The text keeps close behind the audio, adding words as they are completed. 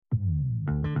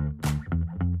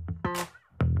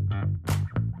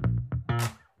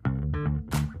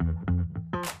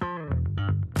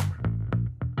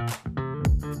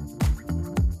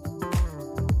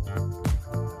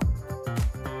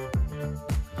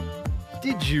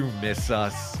Did you miss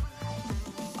us?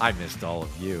 I missed all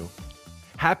of you.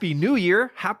 Happy New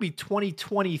Year. Happy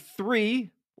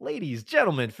 2023. Ladies,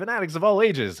 gentlemen, fanatics of all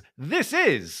ages, this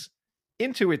is,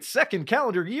 into its second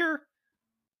calendar year,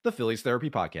 the Phillies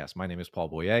Therapy Podcast. My name is Paul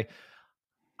Boyer.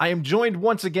 I am joined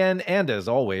once again, and as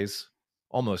always,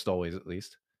 almost always at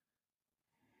least,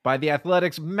 by the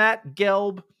Athletics' Matt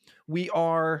Gelb. We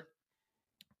are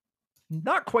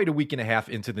not quite a week and a half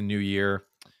into the new year.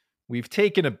 We've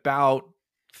taken about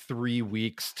 3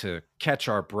 weeks to catch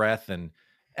our breath and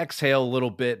exhale a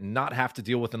little bit and not have to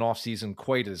deal with an offseason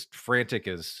quite as frantic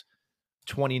as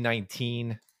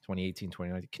 2018. Can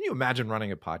you imagine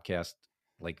running a podcast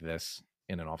like this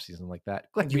in an offseason like that?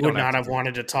 Like, you would not have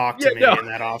wanted to talk to me in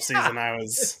that offseason. I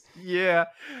was. Yeah.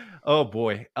 Oh,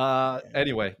 boy.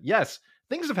 Anyway, yes,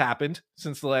 things have happened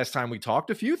since the last time we talked.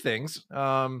 A few things.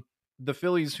 The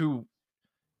Phillies, who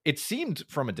it seemed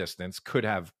from a distance could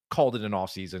have called it an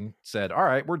offseason, said, all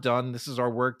right, we're done. This is our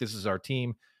work. This is our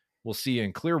team. We'll see you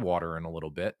in Clearwater in a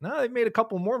little bit. Now they've made a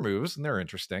couple more moves, and they're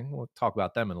interesting. We'll talk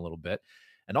about them in a little bit.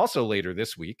 And also later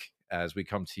this week, as we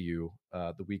come to you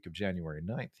the week of January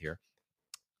 9th here,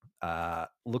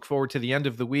 look forward to the end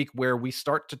of the week where we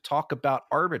start to talk about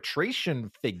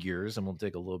arbitration figures, and we'll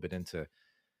dig a little bit into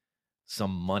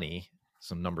some money.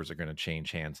 Some numbers are going to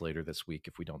change hands later this week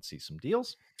if we don't see some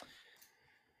deals.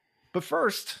 But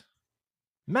first,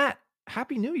 Matt,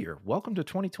 Happy New Year. Welcome to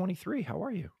 2023. How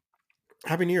are you?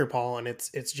 Happy New Year, Paul. And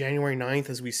it's January 9th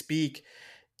as we speak.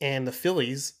 And the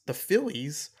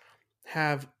Phillies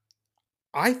have,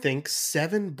 I think,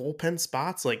 7 bullpen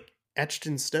spots like etched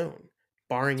in stone,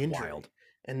 barring injury. Wild.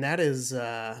 And that is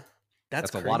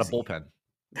that's a lot of bullpen.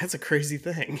 That's a crazy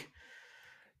thing.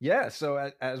 Yeah. So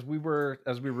as we were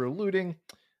alluding,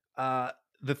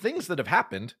 the things that have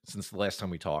happened since the last time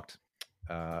we talked,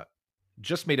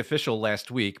 just made official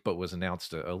last week, but was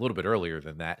announced a little bit earlier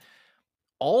than that.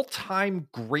 All-time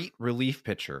great relief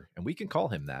pitcher, and we can call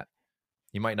him that.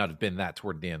 He might not have been that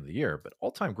toward the end of the year, but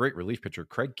all-time great relief pitcher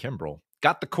Craig Kimbrel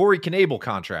got the Corey Knebel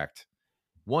contract.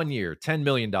 1 year, $10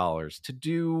 million to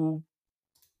do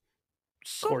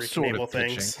some Corey sort Knebel of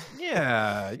pitching. things.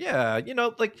 Yeah. You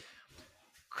know, like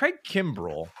Craig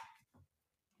Kimbrel.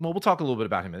 Well, we'll talk a little bit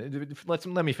about him.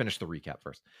 Let me finish the recap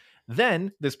first.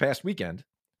 Then this past weekend,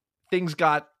 things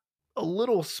got a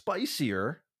little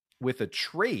spicier with a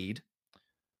trade.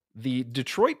 The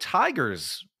Detroit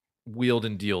Tigers wheeled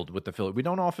and dealed with the Phillies. We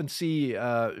don't often see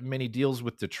many deals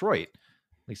with Detroit,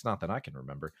 at least not that I can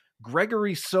remember.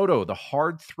 Gregory Soto, the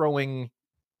hard-throwing,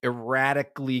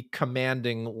 erratically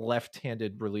commanding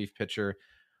left-handed relief pitcher,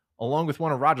 along with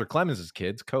one of Roger Clemens'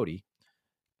 kids, Cody,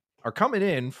 are coming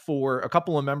in for a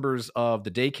couple of members of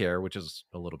the daycare, which is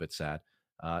a little bit sad.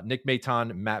 Nick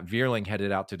Maton, Matt Vierling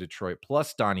headed out to Detroit,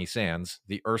 plus Donnie Sands,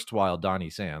 the erstwhile Donnie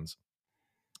Sands.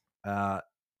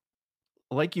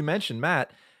 Like you mentioned,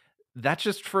 Matt, that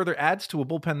just further adds to a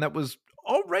bullpen that was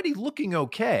already looking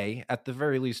okay, at the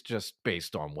very least, just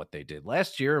based on what they did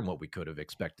last year and what we could have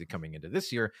expected coming into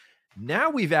this year.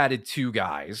 Now we've added 2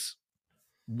 guys.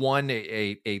 One,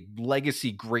 a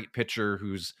legacy great pitcher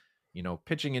who's,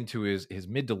 pitching into his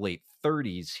mid to late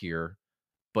 30s here,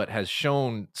 but has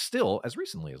shown still, as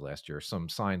recently as last year, some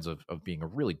signs of being a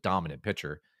really dominant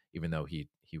pitcher, even though he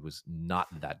was not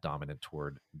that dominant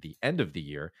toward the end of the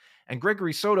year. And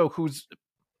Gregory Soto, who's,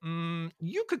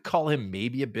 you could call him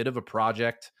maybe a bit of a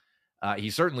project. He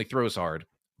certainly throws hard,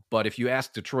 but if you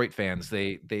ask Detroit fans,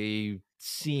 they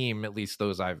seem, at least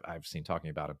those I've seen talking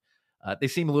about him, they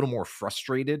seem a little more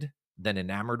frustrated than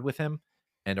enamored with him,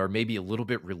 and are maybe a little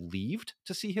bit relieved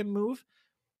to see him move.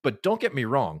 But don't get me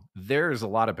wrong, there's a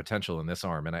lot of potential in this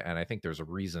arm, and I think there's a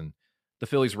reason the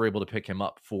Phillies were able to pick him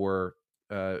up for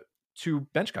 2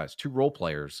 bench guys, 2 role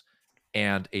players,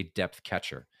 and a depth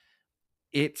catcher.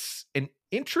 It's an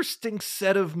interesting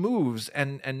set of moves,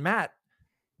 and Matt,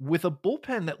 with a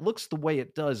bullpen that looks the way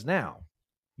it does now,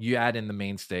 you add in the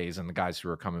mainstays and the guys who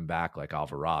are coming back like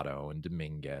Alvarado and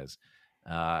Dominguez.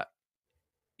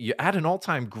 You add an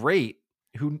all-time great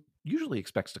who usually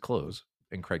expects to close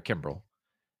in Craig Kimbrel,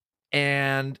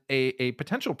 and a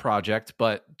potential project,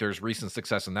 but there's recent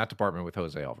success in that department with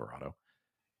Jose Alvarado.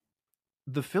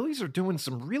 The Phillies are doing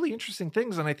some really interesting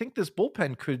things, and I think this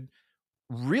bullpen could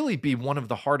really be one of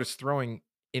the hardest throwing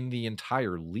in the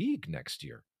entire league next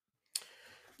year.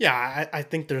 Yeah, I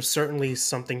think there's certainly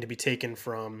something to be taken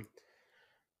from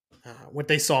what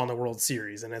they saw in the World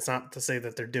Series. And it's not to say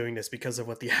that they're doing this because of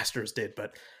what the Astros did,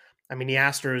 but I mean, the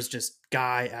Astros just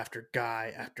guy after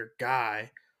guy after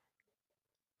guy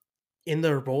in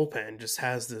their bullpen just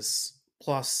has this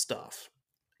plus stuff.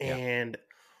 Yeah. And,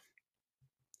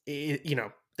 the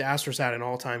Astros had an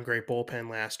all time great bullpen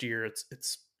last year. It's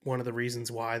one of the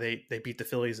reasons why they beat the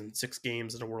Phillies in 6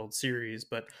 games in the World Series.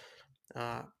 But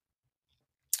uh,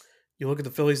 you look at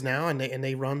the Phillies now, and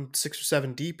they run 6 or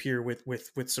 7 deep here with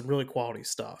some really quality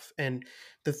stuff. And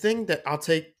the thing that I'll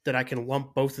take that I can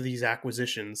lump both of these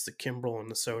acquisitions, the Kimbrel and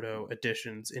the Soto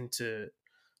additions, into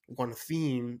one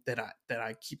theme that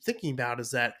I keep thinking about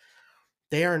is that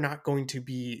they are not going to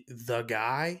be the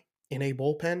guy in a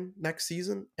bullpen next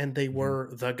season, and they Mhm. were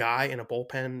the guy in a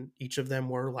bullpen. Each of them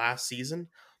were last season,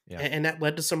 Yeah. and that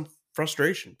led to some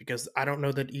frustration because I don't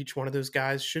know that each one of those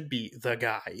guys should be the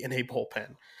guy in a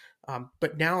bullpen.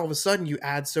 But now all of a sudden you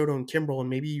add Soto and Kimbrel, and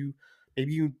maybe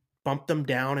you bump them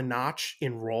down a notch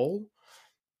in role,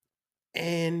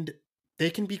 and they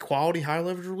can be quality high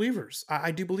leverage relievers.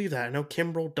 I do believe that. I know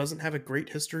Kimbrel doesn't have a great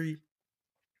history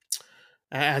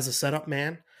as a setup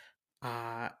man.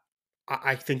 Uh,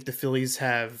 I think the Phillies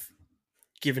have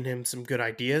given him some good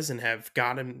ideas and have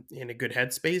got him in a good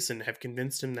headspace and have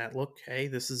convinced him that, look, hey,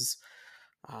 this is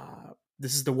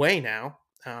the way now.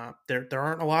 There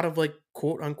aren't a lot of like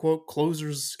quote unquote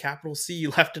closers, capital C,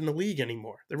 left in the league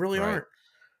anymore. There really Right. aren't.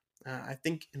 I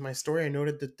think in my story I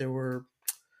noted that there were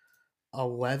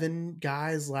 11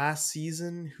 guys last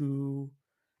season who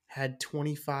had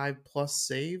 25 plus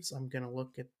saves. I'm gonna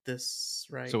look at this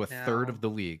right So a third now. of the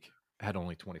league had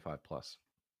only 25 plus.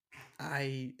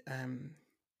 I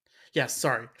Yes,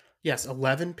 sorry. Yes,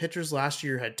 11 pitchers last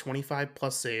year had 25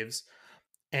 plus saves.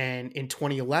 And in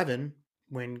 2011,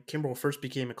 when Kimbrel first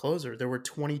became a closer, there were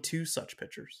 22 such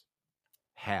pitchers.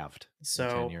 Halved in 10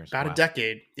 So years. about a Wow.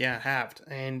 decade. Yeah, halved.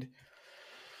 And,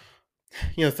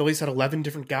 the Phillies had 11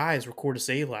 different guys record a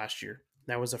save last year.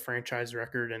 That was a franchise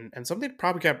record, and something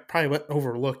probably went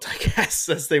overlooked, I guess,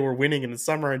 as they were winning in the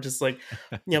summer. And just like,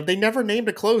 they never named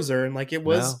a closer, and like it No.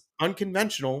 was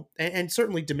unconventional. And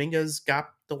certainly Dominguez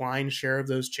got the lion's share of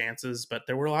those chances, but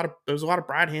there was a lot of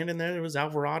Brad Hand in there. There was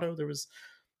Alvarado, there was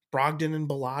Brogdon and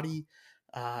Bellotti.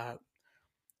 Uh,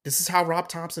 this is how Rob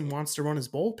Thompson wants to run his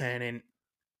bullpen, and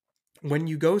when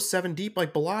you go 7 deep,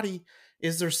 like Bellotti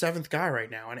is their seventh guy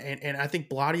right now. And I think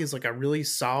Bellotti is like a really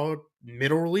solid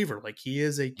middle reliever. Like he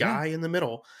is a Yeah. guy in the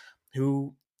middle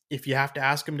who, if you have to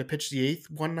ask him to pitch the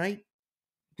eighth one night,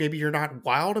 maybe you're not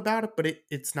wild about it, but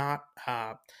it's not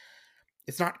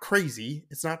crazy.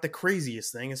 It's not the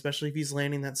craziest thing, especially if he's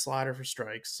landing that slider for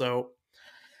strikes. So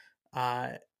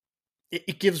uh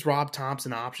it gives Rob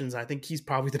Thompson options. I think he's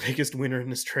probably the biggest winner in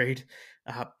this trade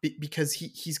because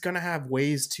he's going to have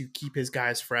ways to keep his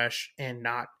guys fresh and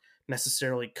not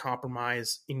necessarily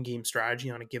compromise in-game strategy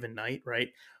on a given night, right?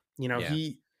 Yeah.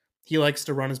 He likes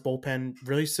to run his bullpen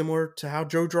really similar to how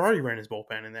Joe Girardi ran his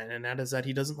bullpen, and that is that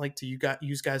he doesn't like to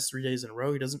use guys 3 days in a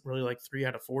row. He doesn't really like 3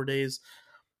 out of 4 days.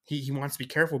 He wants to be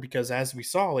careful because, as we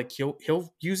saw, like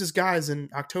he'll use his guys in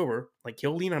October, like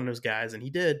he'll lean on those guys, and he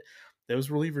did. Those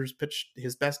relievers pitched,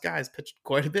 his best guys pitched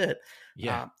quite a bit,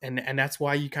 Yeah. and that's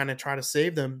why you kind of try to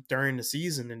save them during the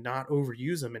season and not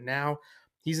overuse them. And now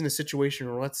he's in a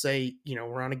situation where, let's say,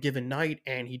 we're on a given night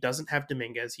and he doesn't have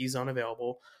Dominguez, he's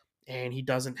unavailable, and he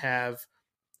doesn't have,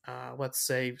 let's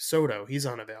say, Soto, he's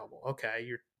unavailable. Okay,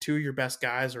 your two of your best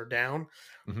guys are down,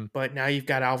 Hmm. but now you've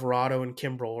got Alvarado and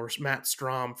Kimbrel or Matt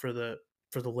Strom for the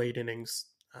late innings.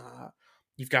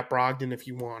 You've got Brogdon if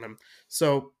you want him.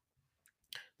 So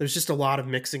there's just a lot of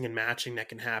mixing and matching that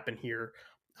can happen here.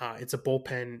 It's a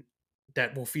bullpen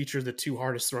that will feature the two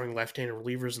hardest throwing left-handed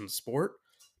relievers in the sport,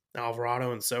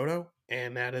 Alvarado and Soto,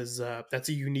 and that's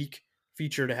a unique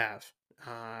feature to have.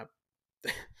 Uh,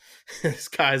 these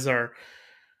guys are,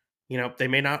 they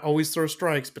may not always throw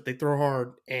strikes, but they throw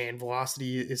hard, and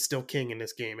velocity is still king in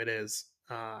this game. It is,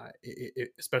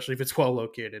 especially if it's well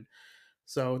located.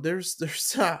 So there's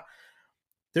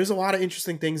a lot of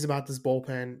interesting things about this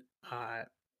bullpen.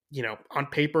 On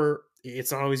paper,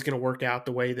 it's not always going to work out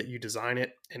the way that you design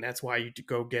it, and that's why you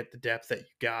go get the depth that you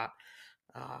got.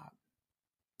 Uh,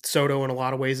 Soto, in a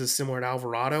lot of ways, is similar to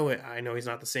Alvarado. I know he's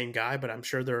not the same guy, but I'm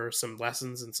sure there are some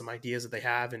lessons and some ideas that they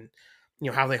have, and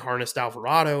how they harnessed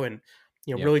Alvarado, and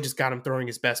Yeah. really just got him throwing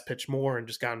his best pitch more, and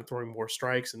just got him throwing more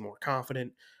strikes and more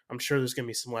confident. I'm sure there's going to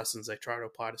be some lessons they try to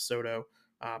apply to Soto,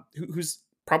 who's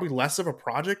probably less of a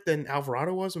project than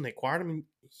Alvarado was when they acquired him.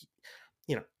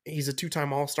 He's a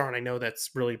two-time All-Star, and I know that's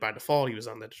really by default. He was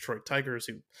on the Detroit Tigers,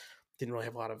 who didn't really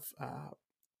have a lot of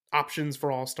options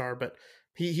for All-Star, but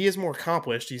he is more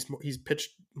accomplished. He's pitched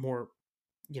more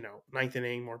ninth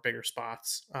inning, more bigger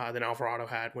spots than Alvarado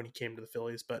had when he came to the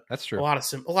Phillies, but That's a true. lot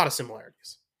of a lot of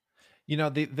similarities.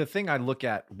 The thing I look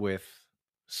at with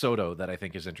Soto that I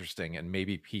think is interesting and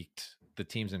maybe piqued the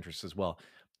team's interest as well,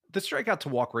 the strikeout to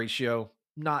walk ratio,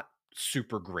 not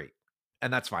super great.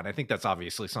 And that's fine. I think that's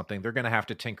obviously something they're going to have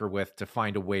to tinker with to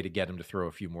find a way to get him to throw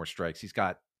a few more strikes. He's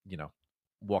got,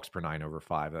 walks per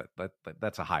 9/5.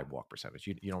 That's a high walk percentage.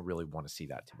 You don't really want to see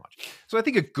that too much. So I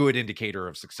think a good indicator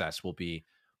of success will be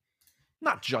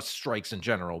not just strikes in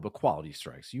general, but quality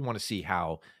strikes. You want to see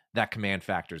how that command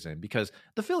factors in, because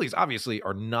the Phillies obviously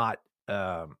are not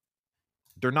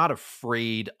they're not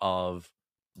afraid of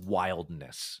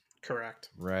wildness, Correct.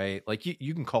 right? Like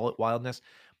you can call it wildness.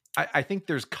 I think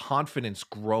there's confidence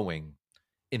growing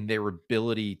in their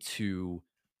ability to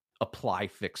apply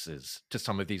fixes to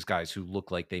some of these guys who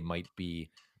look like they might be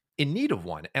in need of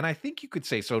one. And I think you could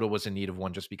say Soto was in need of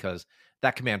one just because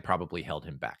that command probably held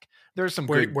him back. There's some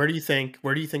Where good. where do you think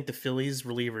the Phillies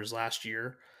relievers last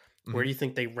year? Where Mhm. do you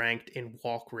think they ranked in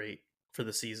walk rate for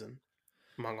the season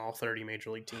among all 30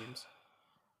 major league teams?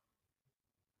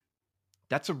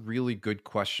 That's a really good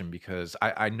question because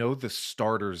I know the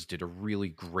starters did a really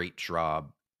great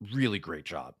job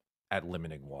at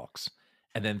limiting walks.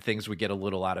 And then things would get a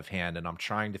little out of hand. And I'm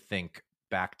trying to think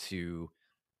back to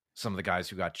some of the guys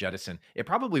who got jettisoned. It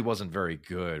probably wasn't very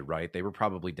good, right? They were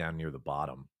probably down near the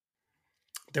bottom.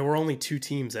 There were only two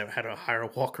teams that had a higher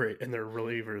walk rate in their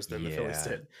relievers than the Phillies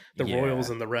Yeah. did: the Royals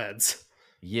Yeah. and the Reds.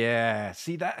 Yeah.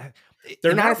 See that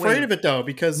They're in not that afraid way. of it though,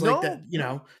 because like that, No,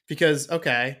 no. because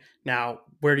okay, now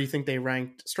where do you think they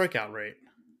ranked strikeout rate?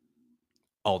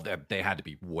 Oh, they had to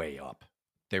be way up.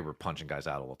 They were punching guys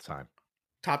out all the time.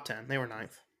 Top 10. They were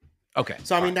ninth. Okay.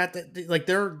 So I All mean right. like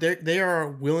they are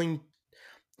willing.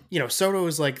 Soto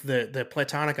is like the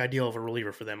platonic ideal of a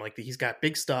reliever for them. Like he's got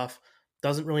big stuff,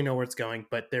 doesn't really know where it's going,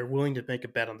 but they're willing to make a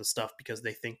bet on the stuff because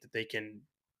they think that they can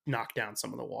knock down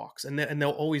some of the walks, and they'll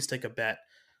always take a bet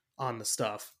on the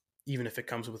stuff, even if it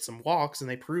comes with some walks, and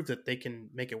they prove that they can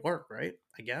make it work. Right?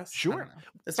 I guess I don't Sure. know.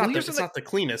 It's Well, not here's the the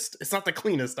cleanest. It's not the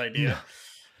cleanest no. idea.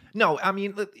 No, I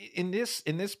mean, look, in this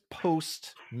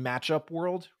post matchup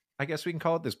world, I guess we can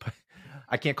call it this.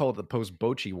 I can't call it the post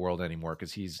Bochy world anymore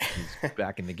because he's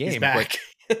back in the He's game. But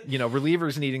back.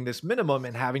 relievers needing this minimum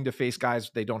and having to face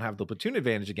guys they don't have the platoon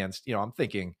advantage against. I'm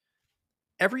thinking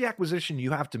every acquisition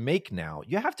you have to make now,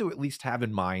 you have to at least have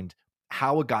in mind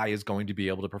how a guy is going to be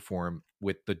able to perform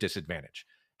with the disadvantage.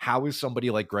 How is somebody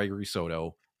like Gregory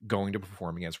Soto going to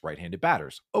perform against right-handed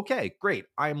batters? Okay, great.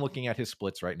 I am looking at his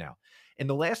splits right now. In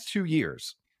the last 2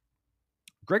 years,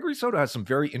 Gregory Soto has some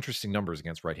very interesting numbers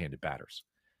against right-handed batters.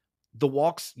 The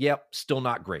walks, yep, still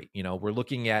not great. We're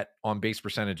looking at on base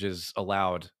percentages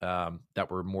allowed that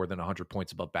were more than 100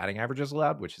 points above batting averages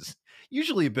allowed, which is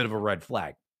usually a bit of a red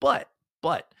flag. But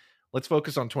let's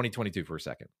focus on 2022 for a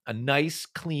second. A nice,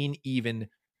 clean, even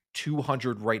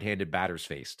 200 right-handed batters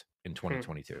faced in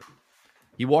 2022.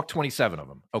 He walked 27 of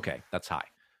them. Okay, that's high.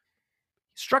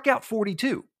 Struck out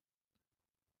 42.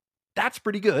 That's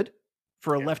pretty good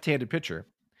for a Yeah. left-handed pitcher.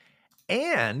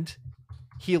 And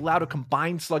he allowed a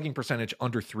combined slugging percentage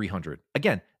under 300.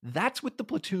 Again, that's with the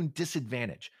platoon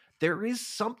disadvantage. There is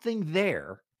something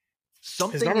there, His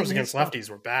something in numbers his against stuff. lefties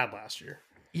were bad last year,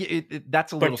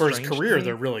 That's a but little for his strange to career, me.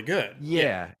 they're really good. Yeah,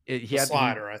 Yeah, he the he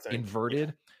slider, I think. Yeah,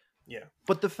 inverted, yeah.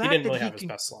 but the He fact didn't that really he have his can,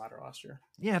 best slider last year.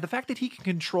 yeah, the fact that he can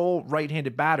control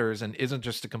right-handed batters and isn't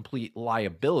just a complete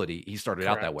liability. He started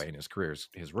out that Correct. way in his career,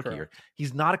 his rookie year. Correct.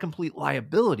 He's not a complete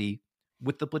liability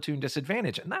with the platoon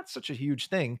disadvantage, and that's such a huge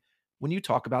thing when you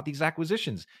talk about these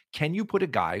acquisitions. Can you put a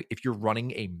guy, if you're running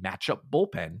a matchup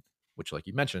bullpen, which, like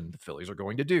you mentioned, the Phillies are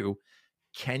going to do,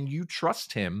 can you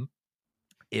trust him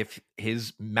if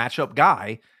his matchup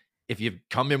guy, if you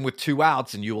come in with 2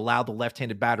 outs and you allow the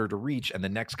left-handed batter to reach and the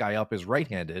next guy up is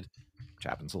right-handed, which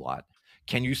happens a lot,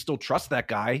 can you still trust that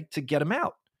guy to get him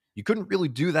out? You couldn't really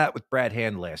do that with Brad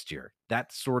Hand last year.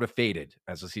 That sort of faded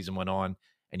as the season went on,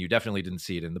 and you definitely didn't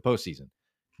see it in the postseason.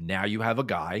 Now you have a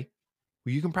guy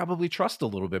who you can probably trust a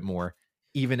little bit more,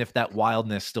 even if that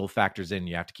wildness still factors in.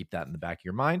 You have to keep that in the back of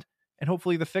your mind. And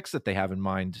hopefully the fix that they have in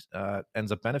mind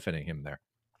ends up benefiting him there.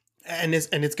 And it's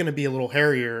going to be a little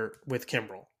hairier with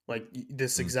Kimbrel. Like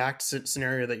this Mm. exact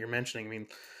scenario that you're mentioning. I mean,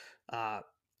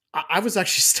 I was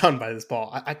actually stunned by this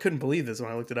ball. I couldn't believe this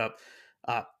when I looked it up.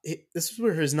 This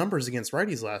were his numbers against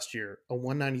righties last year: a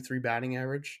 193 batting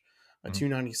average, a Mm-hmm.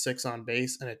 296 on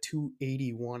base, and a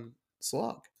 281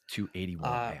 slug. 281,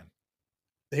 Uh, man.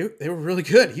 they were really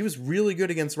good. He was really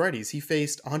good against righties. He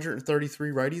faced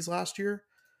 133 righties last year.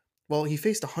 Well, he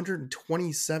faced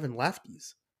 127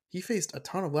 lefties. He faced a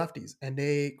ton of lefties, and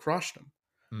they crushed him.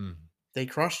 Mm. They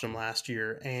crushed him last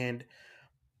year, and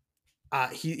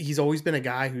he's always been a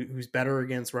guy who's better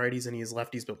against righties than he is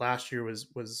lefties. But last year was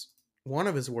one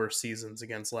of his worst seasons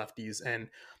against lefties, and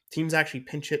teams actually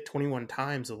pinch hit 21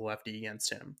 times with a lefty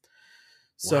against him.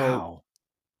 So Wow.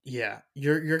 yeah,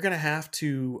 you're gonna have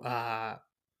to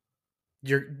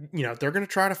they're gonna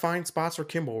try to find spots for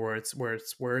Kimbrel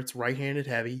where it's right handed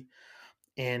heavy,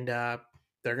 and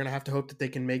they're gonna have to hope that they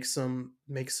can make some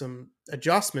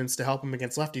adjustments to help him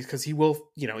against lefties, because he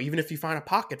will, even if you find a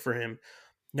pocket for him,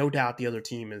 no doubt the other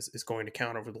team is going to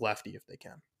count over the lefty if they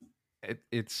can.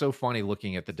 It's so funny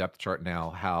looking at the depth chart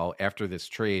now, how after this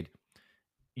trade,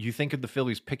 you think of the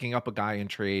Phillies picking up a guy in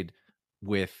trade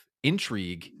with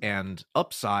intrigue and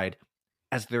upside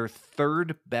as their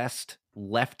third best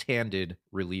left-handed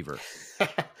reliever.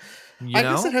 You I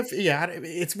guess know?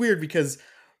 it's weird because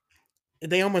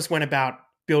they almost went about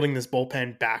building this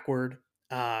bullpen backward.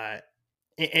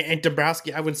 And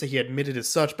Dombrowski, I wouldn't say he admitted as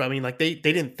such, but I mean, like they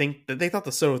didn't think that, they thought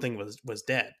the Soto thing was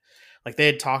dead. Like they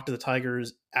had talked to the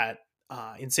Tigers at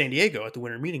in San Diego at the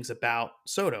winter meetings about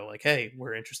Soto. Like, hey,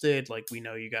 we're interested. Like, we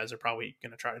know you guys are probably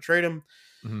going to try to trade him.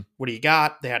 Mhm. What do you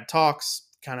got? They had talks,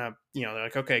 kind of, they're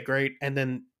like, okay, great. And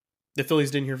then the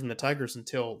Phillies didn't hear from the Tigers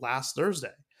until last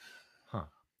Thursday, Huh.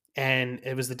 and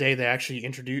it was the day they actually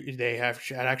introduced. They had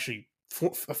actually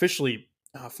officially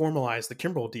formalized the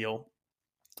Kimbrel deal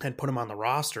and put him on the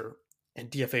roster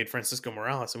and DFA'd Francisco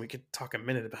Morales. And we could talk a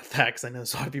minute about that, because I know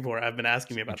there's a lot of people have been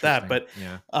asking me about that. Interesting.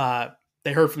 But Yeah.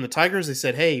 they heard from the Tigers. They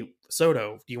said, hey,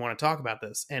 Soto, do you want to talk about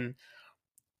this? And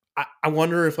I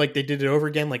wonder if, like, they did it over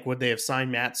again. Like, would they have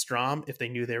signed Matt Strom if they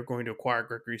knew they were going to acquire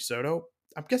Gregory Soto?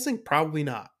 I'm guessing probably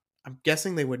not. I'm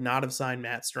guessing they would not have signed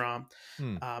Matt Strom.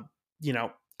 Hmm. Uh,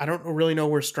 I don't really know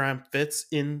where Strom fits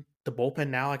in the bullpen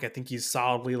now. Like, I think he's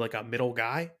solidly like a middle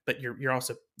guy, but you're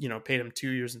also, paid him 2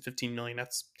 years and 15 million.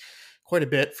 That's quite a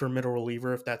bit for a middle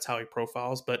reliever if that's how he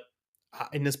profiles. But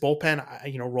in this bullpen,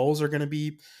 roles are going to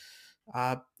be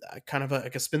uh, kind of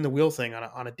like a spin the wheel thing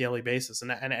on a daily basis, and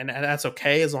that's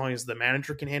okay as long as the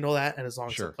manager can handle that, and as long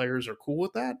as the Sure. players are cool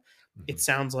with that. It Mhm.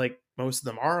 sounds like most of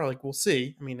them are. Like, we'll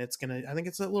see. I mean, I think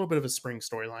it's a little bit of a spring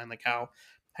storyline. Like, how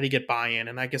do you get buy-in?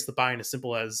 And I guess the buy-in is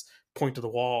simple as point to the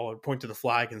wall or point to the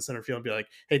flag in center field and be like,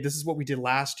 hey, this is what we did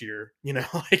last year,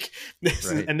 like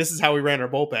Right. this is how we ran our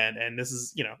bullpen, and this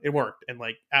is, it worked. And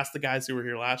like, ask the guys who were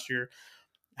here last year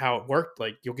how it worked.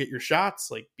 Like, you'll get your shots,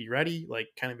 like, be ready, like,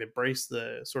 kind of embrace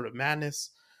the sort of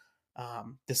madness.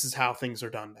 This is how things are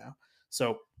done now.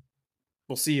 So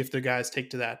we'll see if the guys take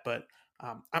to that. But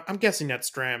I'm guessing that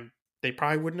Stram, they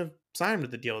probably wouldn't have signed him to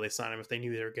the deal they signed him if they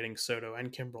knew they were getting Soto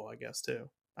and Kimbrel, I guess, too.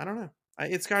 I don't know.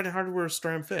 It's kind of hard where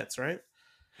Stram fits, right?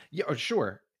 Yeah,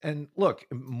 sure. And look,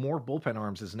 more bullpen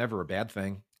arms is never a bad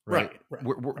thing, right? Right, right,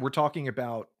 We're right. talking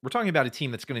about a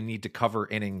team that's going to need to cover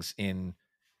innings in,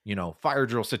 fire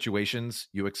drill situations.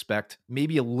 You expect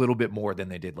maybe a little bit more than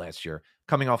they did last year,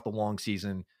 coming off the long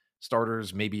season.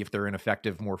 Starters, maybe if they're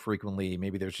ineffective more frequently,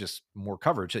 maybe there's just more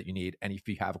coverage that you need. And if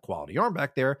you have a quality arm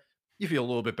back there, you feel a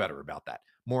little bit better about that.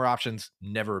 More options,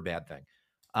 never a bad thing.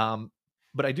 Um,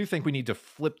 but I do think we need to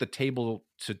flip the table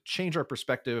to change our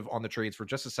perspective on the trades for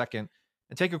just a second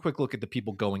and take a quick look at the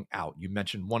people going out. You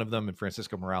mentioned one of them, and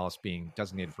Francisco Morales being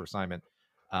designated for assignment,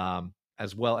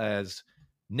 as well as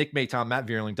Nick Maton, Matt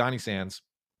Vierling, Donnie Sands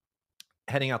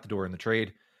heading out the door in the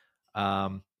trade.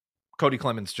 Um, Cody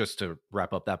Clemens, just to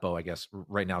wrap up that bow, I guess,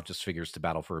 right now just figures to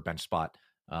battle for a bench spot.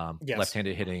 Yes.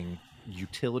 Left-handed hitting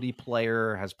utility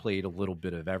player, has played a little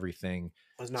bit of everything,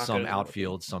 Was not good some as a rookie.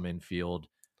 outfield, some infield.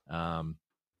 Um,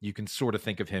 you can sort of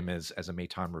think of him as a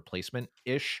Maton replacement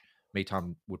ish.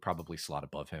 Maton would probably slot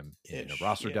above him in a Ish.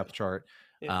 roster Yeah. depth chart.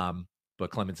 Yeah. Um,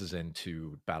 but Clemens is in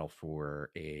to battle for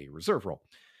a reserve role.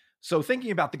 So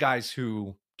thinking about the guys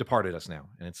who departed us now,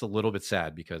 and it's a little bit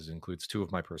sad because it includes two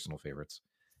of my personal favorites.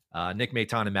 Nick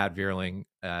Maton and Matt Vierling,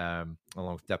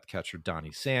 along with depth catcher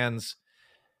Donnie Sands.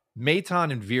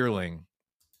 Maton and Vierling,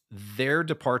 their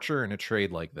departure in a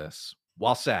trade like this,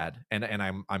 while sad, and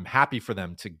I'm happy for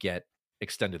them to get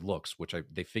extended looks, which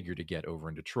they figured to get over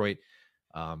in Detroit.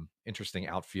 Interesting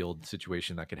outfield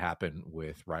situation that could happen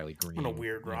with Riley On a Green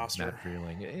weird and Matt roster.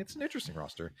 Vierling. It's an interesting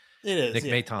roster. It is. Nick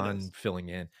Yeah, it is. Maton filling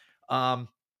in. Um,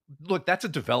 Look, that's a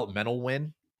developmental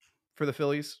win for the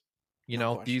Phillies.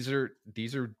 No These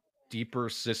question. are deeper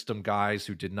system guys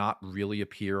who did not really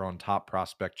appear on top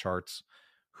prospect charts,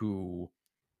 who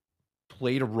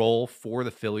played a role for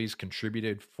the Phillies,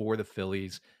 contributed for the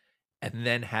Phillies, and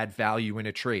then had value in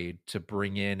a trade to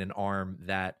bring in an arm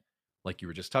that, like you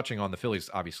were just touching on, the Phillies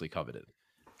obviously coveted.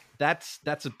 That's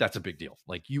a big deal.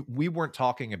 Like we weren't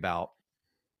talking about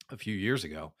a few years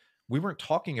ago. We weren't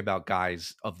talking about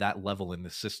guys of that level in the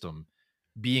system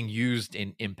being used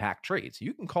in impact trades.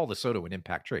 You can call the Soto an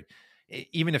impact trade,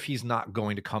 even if he's not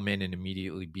going to come in and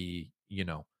immediately be,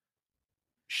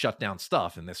 shut down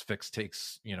stuff and this fix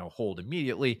takes, hold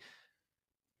immediately.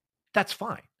 That's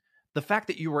fine. The fact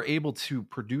that you were able to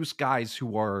produce guys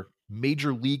who are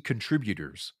major league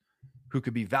contributors who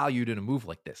could be valued in a move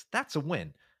like this, that's a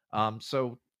win.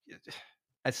 So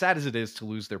as sad as it is to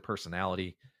lose their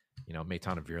personality,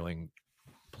 Maton and Vierling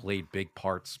played big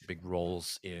parts, big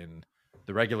roles in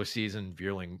the regular season.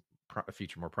 Vierling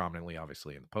featured more prominently,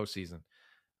 obviously, in the postseason.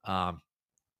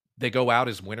 They go out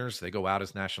as winners. They go out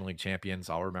as National League champions.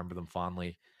 I'll remember them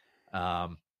fondly.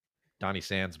 Um, Donnie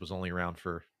Sands was only around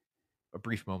for a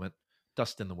brief moment,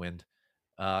 dust in the wind.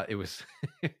 It was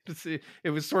it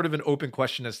was sort of an open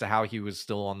question as to how he was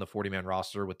still on the 40-man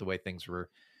roster with the way things were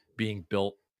being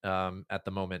built at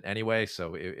the moment anyway.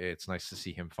 So it's nice to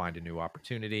see him find a new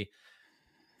opportunity.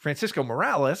 Francisco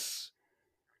Morales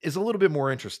is a little bit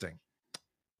more interesting.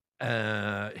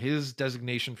 His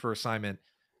designation for assignment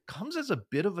comes as a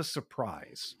bit of a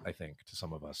surprise, I think, to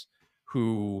some of us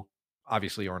who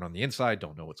obviously aren't on the inside,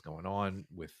 don't know what's going on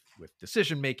with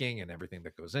decision making and everything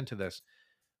that goes into this.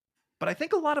 But I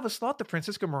think a lot of us thought that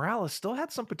Francisco Morales still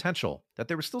had some potential, that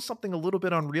there was still something a little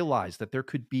bit unrealized, that there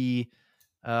could be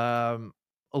a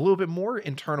little bit more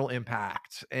internal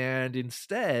impact. And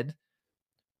instead,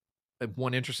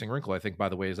 one interesting wrinkle, I think, by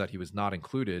the way, is that he was not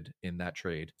included in that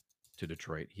trade to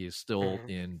Detroit. He is still Mhm.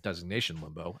 in designation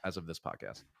limbo as of this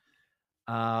podcast.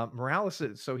 Morales,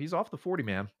 so he's off the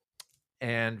 40-man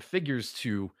and figures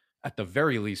to, at the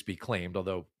very least, be claimed,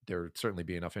 although there'd certainly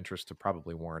be enough interest to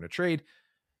probably warrant a trade.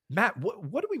 Matt,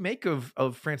 what do we make of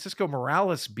Francisco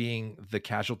Morales being the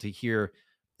casualty here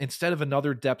instead of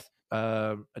another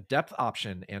a depth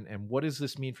option? And what does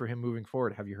this mean for him moving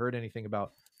forward? Have you heard anything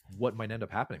about what might end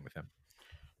up happening with him?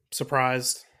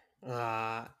 Surprised.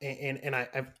 I've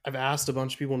asked a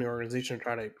bunch of people in the organization to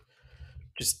try to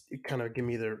just kind of give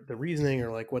me the reasoning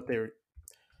or like what they were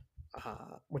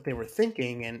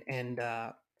thinking, and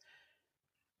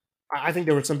I think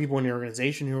there were some people in the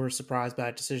organization who were surprised by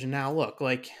that decision. Now, look,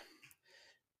 like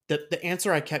the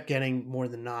answer I kept getting more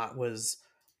than not was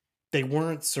they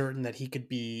weren't certain that he could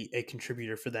be a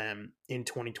contributor for them in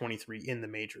 2023 in the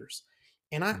majors.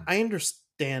 And Hmm. I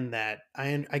understand that.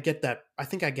 I get that. I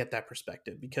think I get that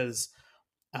perspective because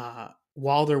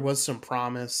while there was some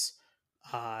promise,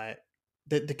 uh,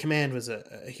 the command was a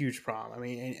huge problem. I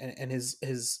mean, and his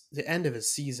the end of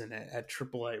his season at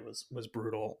AAA was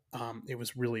brutal. It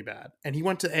was really bad, and he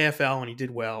went to AFL and he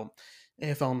did well.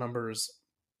 AFL numbers,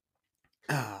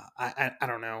 I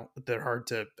don't know. They're hard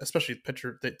to, especially the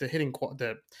pitcher, the hitting,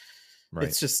 Right,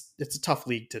 it's a tough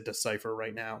league to decipher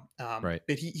right now. right.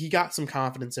 But he got some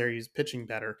confidence there. He's pitching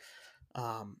better.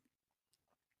 Um,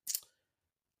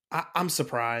 I'm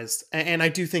surprised, and I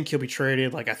do think he'll be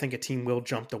traded. Like I think a team will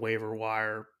jump the waiver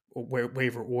order,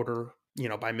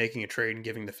 by making a trade and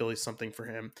giving the Phillies something for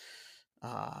him.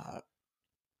 Uh,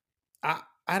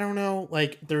 I don't know.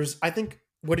 Like I think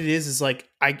what it is like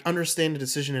I understand the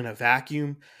decision in a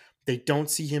vacuum. They don't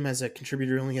see him as a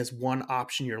contributor. He only has one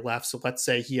option year left. So let's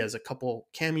say he has a couple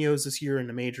cameos this year in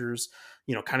the majors,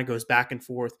 kind of goes back and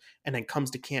forth, and then comes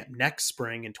to camp next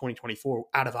spring in 2024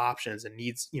 out of options and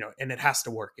needs, and it has to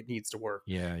work. It needs to work.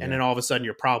 Yeah, And yeah. then all of a sudden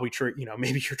you're probably,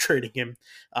 maybe you're trading him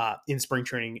in spring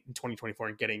training in 2024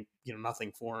 and getting,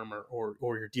 nothing for him, or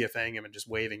you're DFAing him and just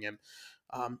waiving him.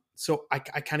 So I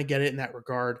kind of get it in that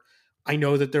regard. I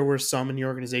know that there were some in the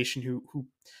organization who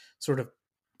sort of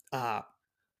uh,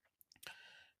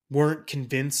 weren't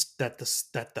convinced that the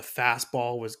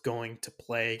fastball was going to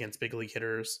play against big league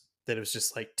hitters. That it was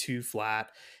just like too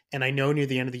flat. And I know near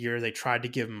the end of the year they tried to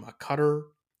give him a cutter,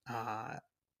 uh,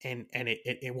 and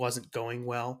it wasn't going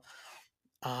well.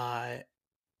 Uh,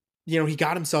 he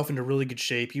got himself into really good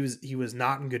shape. He was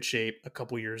not in good shape a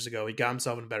couple years ago. He got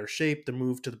himself in better shape. The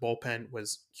move to the bullpen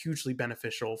was hugely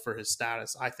beneficial for his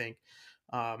status, I think.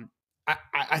 Um,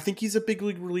 I think he's a big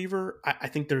league reliever. I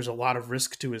think there's a lot of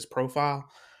risk to his profile.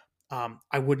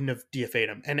 I wouldn't have DFA'd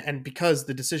him, and because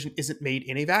the decision isn't made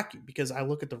in a vacuum, because I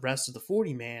look at the rest of the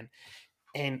 40 man,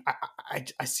 and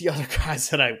I see other guys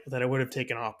that I would have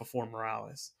taken off before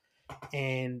Morales,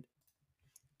 and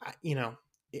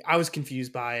I was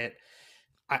confused by it.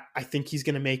 I think he's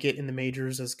going to make it in the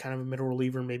majors as kind of a middle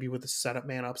reliever, maybe with a setup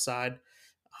man upside.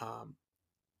 Um,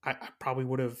 I probably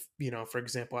would have, for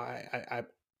example,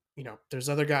 there's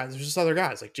other guys. There's just other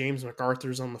guys like James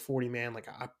MacArthur's on the 40 man. Like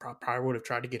I probably would have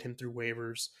tried to get him through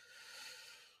waivers.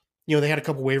 They had a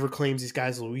couple waiver claims. These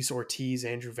guys, Luis Ortiz,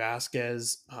 Andrew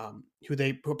Vasquez, who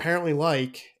they apparently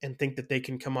like and think that they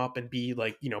can come up and be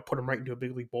like, put them right into a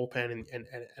big league bullpen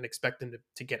and expect them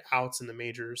to get outs in the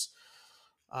majors.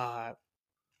 Uh,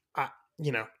 I,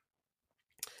 you know,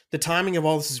 the timing of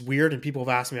all this is weird, and people have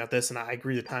asked me about this, and I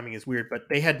agree the timing is weird. But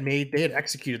they had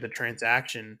executed the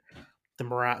transaction, the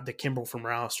Kimbrel for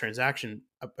Morales transaction,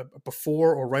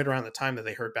 before or right around the time that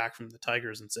they heard back from the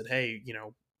Tigers and said, "Hey,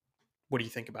 what do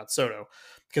you think about Soto?"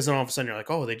 Because then all of a sudden you're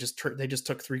like, oh, they just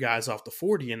took three guys off the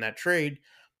 40 in that trade.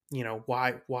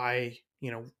 Why?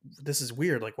 This is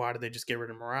weird. Like, why did they just get rid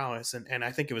of Morales? And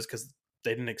I think it was because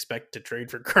they didn't expect to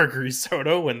trade for Gregory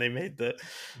Soto when they made the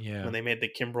Yeah.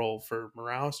 Kimbrel for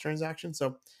Morales transaction.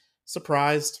 So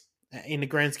surprised. In the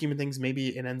grand scheme of things,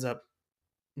 maybe it ends up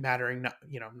mattering,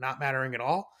 not mattering at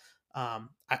all.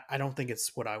 I don't think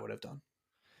it's what I would have done.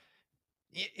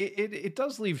 It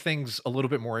does leave things a little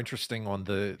bit more interesting on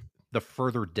the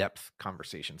further depth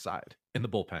conversation side in the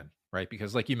bullpen, right?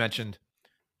 Because like you mentioned,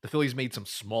 the Phillies made some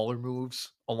smaller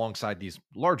moves alongside these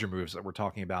larger moves that we're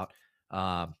talking about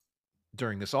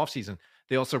during this offseason.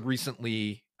 They also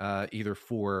recently, either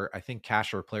for, I think,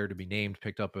 cash or a player to be named,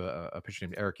 picked up a pitcher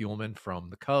named Eric Ullman from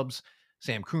the Cubs.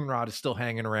 Sam Coonrod is still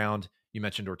hanging around. You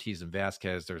mentioned Ortiz and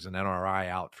Vasquez. There's an NRI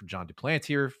out for John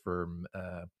Duplantier from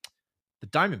the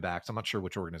Diamondbacks. I'm not sure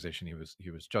which organization he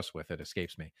was just with. It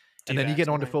escapes me. And then you D-backs, get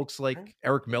I on to think. folks like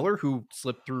Eric Miller, who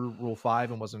slipped through Rule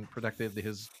 5 and wasn't protective to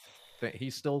his thing.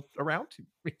 He's still around.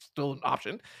 He's still an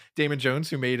option. Damon Jones,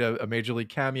 who made a major league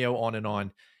cameo,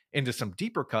 on into some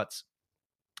deeper cuts.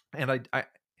 And I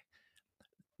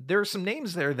there are some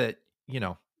names there that,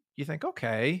 you think,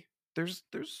 okay, there's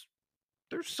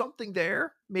something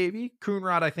there. Maybe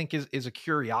Coonrod, I think, is a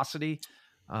curiosity.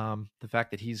 The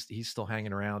fact that he's still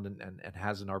hanging around and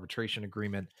has an arbitration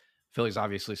agreement. Phillies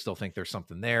obviously still think there's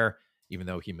something there, even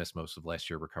though he missed most of last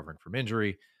year recovering from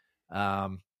injury.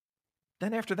 Um,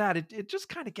 then after that, it just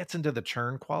kind of gets into the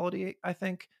churn quality. I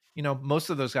think most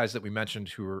of those guys that we mentioned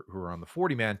who are on the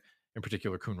 40 man, in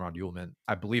particular Coonrod Ullman.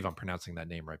 I believe I'm pronouncing that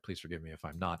name right. Please forgive me if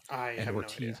I'm not. I And have no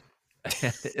idea.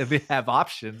 Ortiz, they have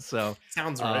options. So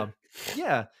Sounds right. um,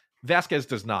 yeah, Vasquez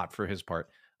does not for his part.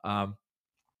 Um,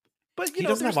 but He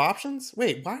doesn't have there's options?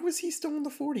 Wait, why was he still in the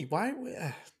 40? Why?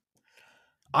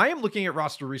 I am looking at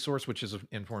roster resource, which is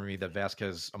informing me that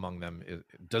Vasquez among them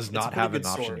does It's a not pretty have good an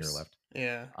option year source. left.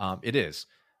 Yeah. It is.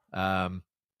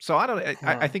 So I don't. I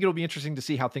Huh. think it'll be interesting to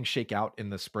see how things shake out in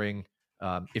the spring.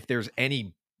 If there's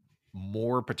any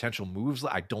more potential moves,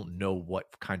 I don't know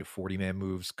what kind of 40-man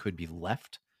moves could be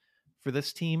left for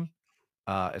this team,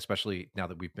 especially now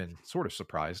that we've been sort of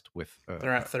surprised with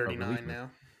They're at a relief 39 move.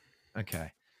 now.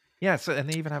 Okay. Yeah. So and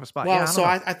they even have a spot. Well, Yeah. I don't so know.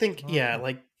 I think, I don't yeah, know.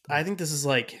 like, Hmm. I think this is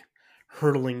like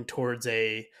hurtling towards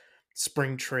a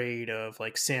spring trade of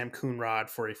like Sam Coonrod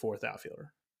for a fourth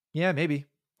outfielder. Yeah, maybe.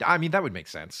 I mean, that would make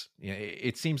sense. Yeah,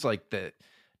 it seems like that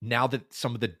now that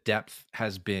some of the depth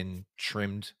has been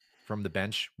trimmed from the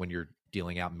bench when you're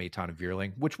dealing out Maton and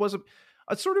Vierling, which was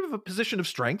a sort of a position of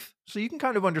strength. So you can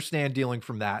kind of understand dealing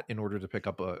from that in order to pick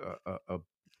up a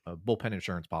bullpen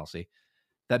insurance policy.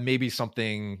 That maybe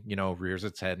something, rears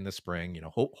its head in the spring.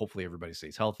 Hopefully everybody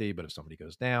stays healthy, but if somebody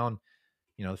goes down,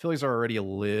 the Phillies are already a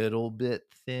little bit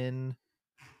thin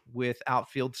with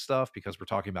outfield stuff because we're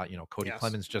talking about, Cody Yes.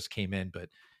 Clemens just came in, but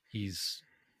he's,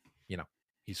 you know,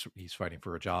 he's fighting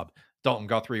for a job. Dalton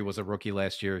Guthrie was a rookie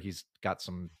last year. He's got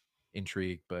some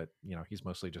intrigue, but he's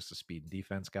mostly just a speed and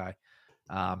defense guy.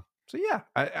 So yeah,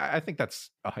 I think that's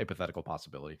a hypothetical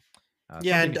possibility.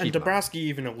 Yeah, Something and, to and keep an eye on. Dabrowski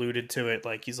even alluded to it.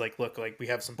 Like, he's like, look, like, we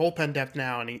have some bullpen depth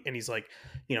now, and he's like,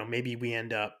 maybe we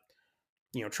end up,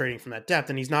 trading from that depth.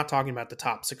 And he's not talking about the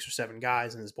top 6 or 7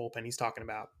 guys in his bullpen. He's talking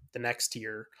about the next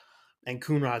tier, and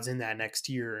Coonrod's in that next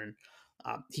tier, and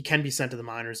he can be sent to the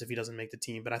minors if he doesn't make the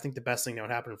team. But I think the best thing that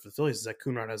would happen for the Phillies is that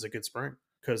Coonrod has a good spring,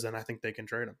 because then I think they can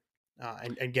trade him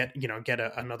and get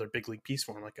another big league piece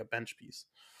for him, like a bench piece.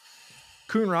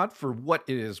 Coonrod, for what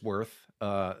it is worth,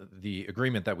 the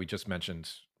agreement that we just mentioned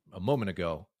a moment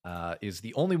ago is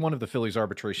the only one of the Phillies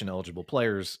arbitration eligible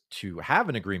players to have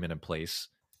an agreement in place.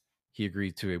 He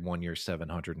agreed to a 1-year,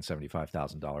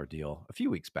 $775,000 deal a few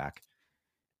weeks back.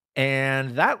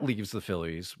 And that leaves the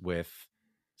Phillies with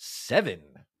 7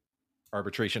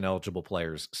 arbitration eligible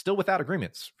players still without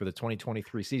agreements for the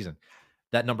 2023 season.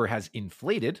 That number has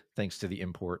inflated thanks to the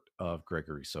import of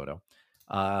Gregory Soto.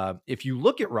 If you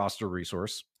look at roster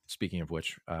resource, speaking of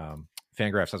which,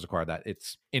 Fangraphs has acquired that.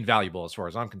 It's invaluable as far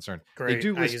as I'm concerned. They Great.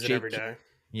 do I list use it every Jake. day.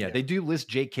 Yeah, Yeah. they do list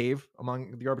Jake Cave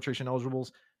among the arbitration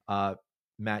eligibles.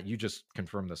 Matt, you just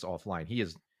confirmed this offline.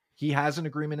 He has an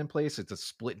agreement in place. It's a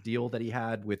split deal that he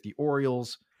had with the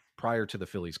Orioles prior to the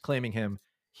Phillies claiming him.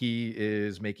 He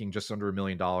is making just under $1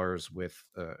 million with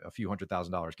a few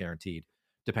 $100,000 guaranteed,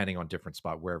 depending on different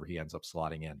spot wherever he ends up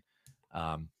slotting in.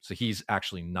 So he's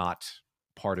actually not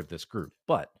part of this group,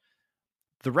 but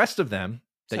the rest of them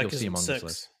So that that you'll gives see him among this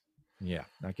list, 6. yeah,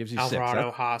 that gives you 6.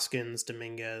 Alvarado, Hoskins,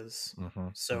 Dominguez, Mhm,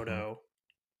 mhm. Soto,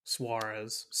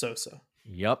 Suarez, Sosa.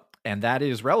 Yep. And that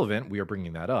is relevant. We are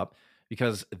bringing that up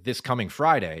because this coming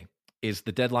Friday is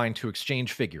the deadline to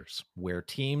exchange figures where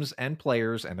teams and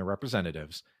players and their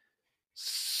representatives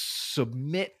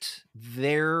submit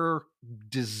their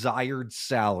desired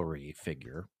salary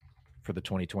figure for the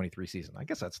 2023 season. I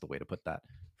guess that's the way to put that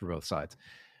for both sides.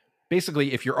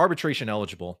 Basically, if you're arbitration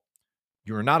eligible,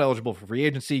 you are not eligible for free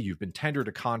agency, you've been tendered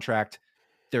a contract,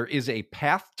 there is a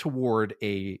path toward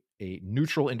a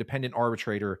neutral independent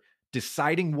arbitrator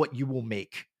deciding what you will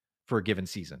make for a given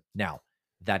season. Now,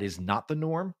 that is not the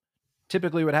norm.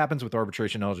 Typically, what happens with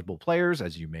arbitration eligible players,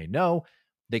 as you may know,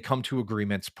 they come to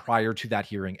agreements prior to that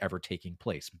hearing ever taking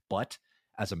place. But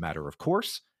as a matter of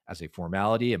course, as a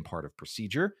formality and part of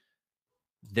procedure,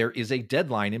 there is a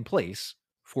deadline in place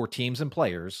for teams and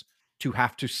players to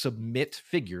have to submit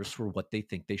figures for what they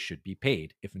think they should be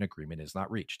paid if an agreement is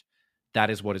not reached. That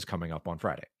is what is coming up on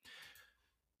Friday.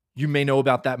 You may know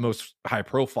about that most high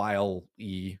profile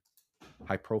ishly.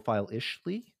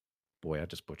 Boy, I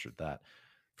just butchered that.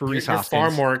 For Rhys You're far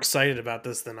Hoskins. more excited about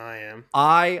this than I am.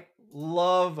 I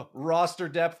love roster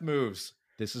depth moves.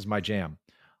 This is my jam.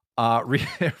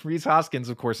 Rhys Hoskins,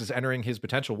 of course, is entering his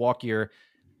potential walk year.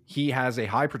 He has a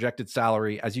high projected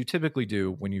salary, as you typically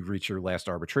do when you reach your last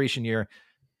arbitration year.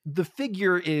 The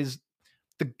figure is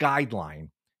the guideline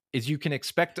is you can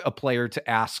expect a player to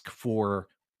ask for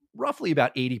roughly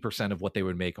about 80% of what they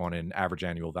would make on an average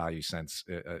annual value sense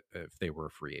if they were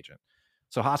a free agent.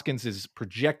 So Hoskins is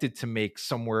projected to make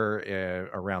somewhere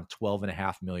around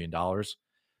 $12.5 million.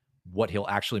 What he'll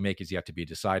actually make is yet to be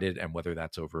decided, and whether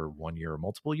that's over 1 year or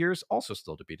multiple years, also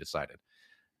still to be decided.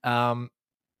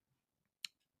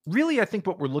 Really, I think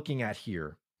what we're looking at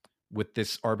here with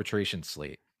this arbitration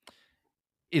slate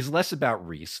is less about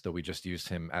Rhys, though we just used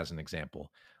him as an example,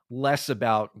 less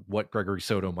about what Gregory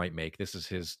Soto might make. This is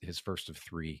his first of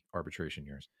 3 arbitration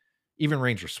years. Even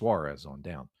Ranger Suarez on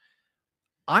down.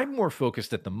 I'm more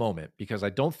focused at the moment because I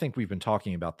don't think we've been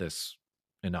talking about this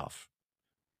enough,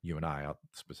 you and I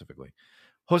specifically.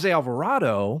 Jose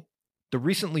Alvarado, the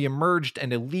recently emerged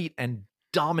and elite and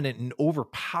dominant and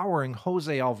overpowering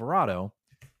Jose Alvarado,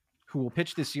 who will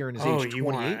pitch this year in his Oh, age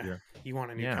 28 year. you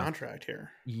want a new Yeah. contract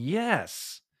here.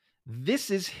 Yes. This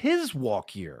is his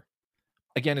walk year.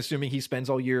 Again, assuming he spends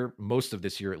all year, most of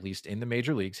this year at least, in the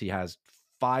major leagues. He has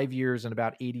 5 years and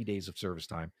about 80 days of service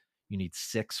time. You need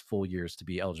 6 full years to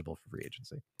be eligible for free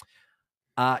agency.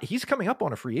 He's coming up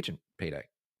on a free agent payday.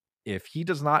 If he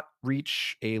does not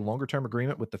reach a longer term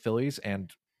agreement with the Phillies,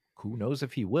 and who knows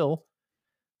if he will,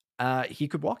 he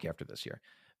could walk after this year.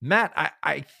 Matt,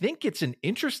 I think it's an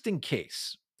interesting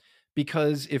case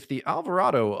because if the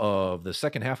Alvarado of the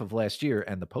second half of last year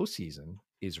and the postseason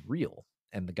is real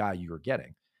and the guy you are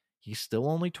getting, he's still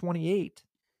only 28.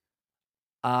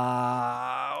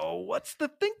 What's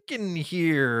the thinking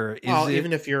here? Well,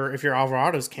 even if you're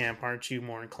Alvarado's camp, aren't you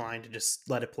more inclined to just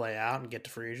let it play out and get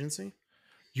to free agency?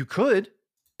 You could,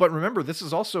 but remember, this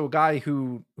is also a guy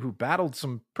who battled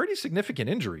some pretty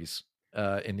significant injuries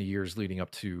in the years leading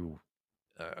up to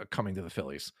coming to the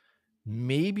Phillies.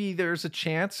 Maybe there's a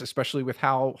chance, especially with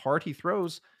how hard he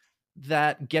throws,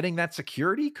 that getting that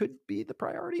security could be the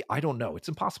priority. I don't know. It's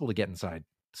impossible to get inside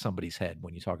somebody's head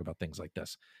when you talk about things like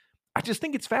this. I just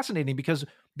think it's fascinating because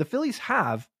the Phillies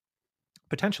have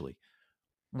potentially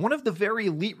one of the very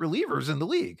elite relievers in the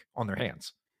league on their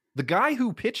hands. The guy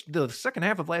who pitched the second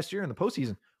half of last year in the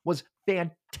postseason was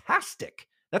fantastic.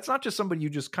 That's not just somebody you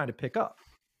just kind of pick up.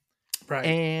 Right.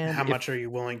 And How much are you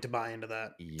willing to buy into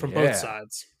that from both yeah,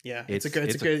 sides? Yeah, it's a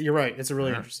good. You're right. It's a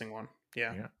really interesting one.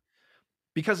 Yeah.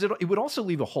 Because it would also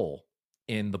leave a hole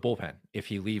in the bullpen if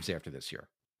he leaves after this year,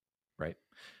 right?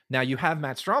 Now you have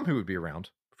Matt Strahm who would be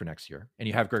around for next year, and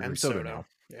you have Gregory Soto now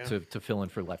to fill in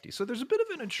for lefty. So there's a bit of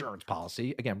an insurance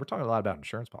policy. Again, we're talking a lot about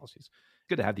insurance policies.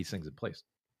 Good to have these things in place.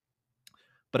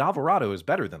 But Alvarado is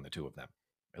better than the two of them,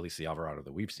 at least the Alvarado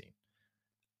that we've seen.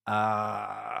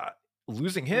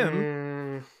 Losing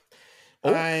him,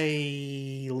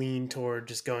 I lean toward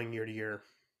just going year to year.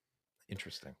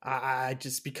 Interesting. I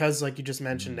just because, like you just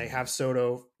mentioned, they have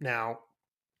Soto now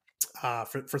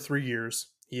for 3 years.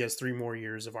 He has 3 more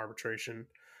years of arbitration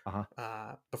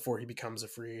before he becomes a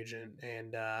free agent,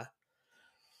 and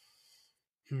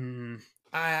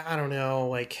I don't know,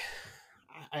 like.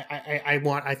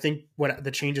 I think what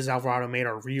the changes Alvarado made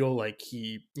are real. Like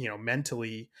he,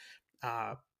 mentally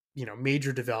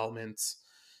major developments.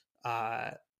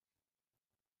 Uh,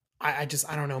 I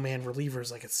don't know, man.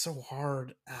 Relievers, like, it's so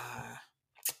hard.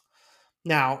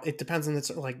 Now it depends on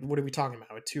this. Like, what are we talking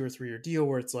about? A 2 or 3 year deal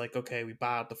where it's like, okay, we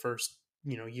buy out the first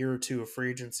year or two of free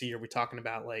agency. Are we talking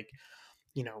about like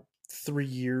 3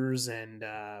 years and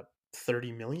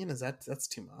 30 million? That's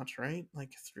too much, right?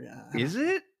 Like three. I don't Is know.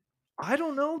 it? I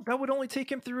don't know. That would only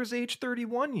take him through his age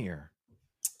 31 year.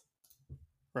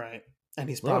 Right. And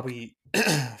he's Look, probably,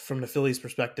 from the Phillies'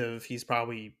 perspective, he's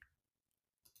probably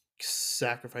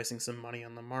sacrificing some money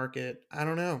on the market. I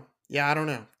don't know. Yeah, I don't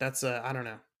know. I don't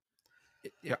know.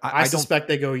 yeah, I I don't. suspect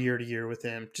they go year to year with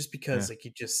him just Yeah. because, like,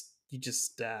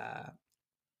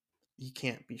 you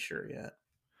can't be sure yet.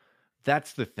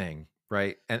 That's the thing,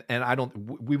 right? And I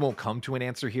don't. We won't come to an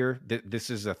answer here. This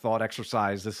is a thought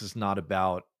exercise. This is not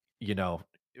about you know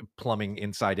plumbing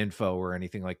inside info or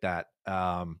anything like that.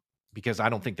 Because I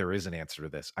don't think there is an answer to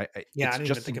this. Yeah, I It's didn't even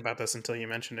just think about this until you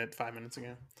mentioned it 5 minutes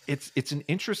ago. it's an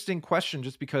interesting question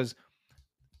just because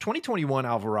 2021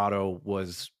 Alvarado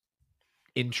was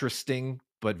interesting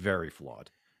but very flawed.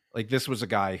 Like this was a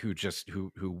guy who just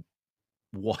who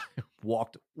wa-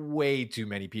 walked way too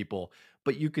many people,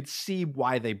 but you could see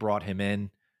why they brought him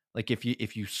in. Like if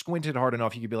you squinted hard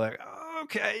enough, you could be like, oh,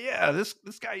 okay, yeah, this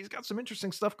guy he's got some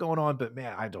interesting stuff going on, but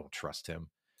man, I don't trust him.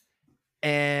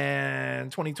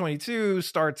 And 2022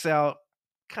 starts out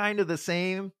kind of the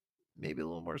same, maybe a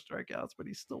little more strikeouts, but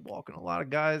he's still walking a lot of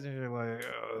guys. And you're like,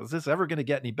 oh, is this ever going to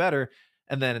get any better?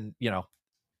 And then,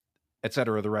 et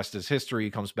cetera, the rest is history.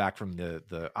 He comes back from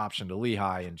the option to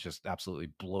Lehigh and just absolutely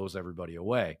blows everybody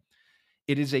away.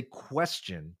 It is a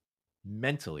question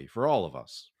mentally for all of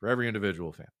us, for every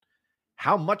individual fan,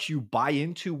 how much you buy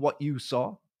into what you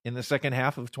saw in the second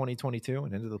half of 2022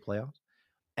 and into the playoffs,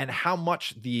 and how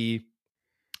much the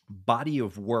body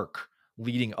of work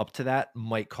leading up to that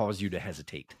might cause you to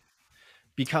hesitate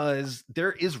because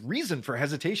there is reason for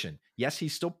hesitation. Yes,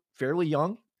 he's still fairly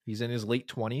young. He's in his late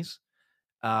 20s.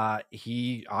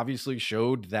 He obviously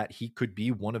showed that he could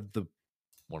be one of the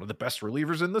best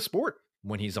relievers in the sport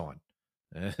when he's on.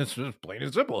 It's just plain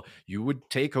and simple. You would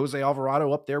take Jose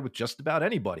Alvarado up there with just about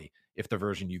anybody if the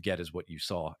version you get is what you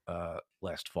saw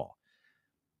last fall.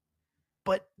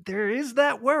 But there is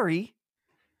that worry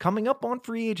coming up on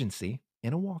free agency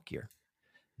in a walk year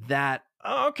that,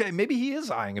 oh, okay, maybe he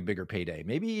is eyeing a bigger payday.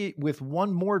 Maybe with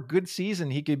one more good season,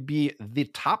 he could be the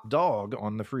top dog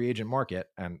on the free agent market.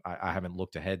 And I haven't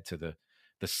looked ahead to the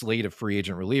slate of free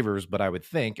agent relievers, but I would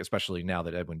think, especially now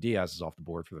that Edwin Diaz is off the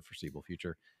board for the foreseeable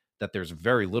future, that there's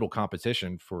very little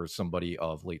competition for somebody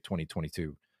of late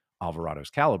 2022 Alvarado's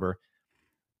caliber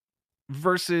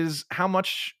versus how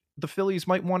much the Phillies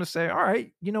might want to say, all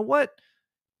right, you know what?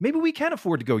 Maybe we can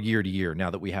afford to go year to year now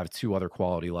that we have two other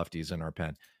quality lefties in our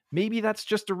pen. Maybe that's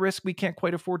just a risk we can't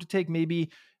quite afford to take.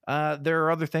 Maybe there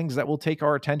are other things that will take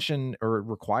our attention or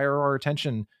require our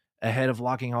attention ahead of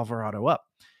locking Alvarado up.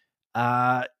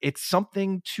 It's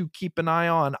something to keep an eye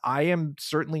on. I am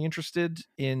certainly interested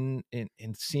in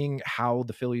seeing how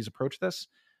the Phillies approach this.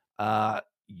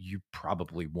 You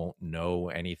probably won't know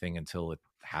anything until it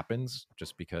happens,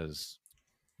 just because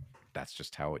that's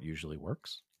just how it usually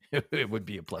works. It would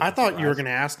be a I pleasant thought you were surprise. going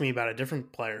to ask me about a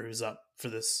different player who's up for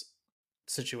this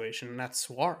situation, and that's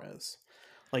Suarez.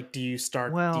 Like,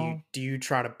 Well, do you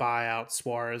try to buy out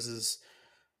Suarez's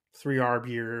 3 arb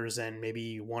years and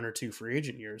maybe 1 or 2 free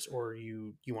agent years, or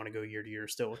you want to go year to year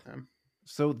still with him?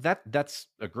 so that's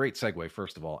a great segue,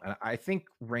 first of all. And I think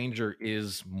Ranger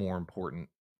is more important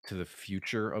to the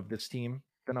future of this team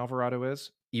than Alvarado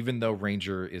is, even though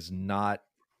Ranger is not.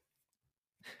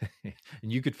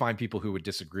 And you could find people who would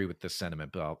disagree with this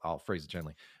sentiment, but I'll phrase it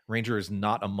gently. Ranger is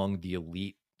not among the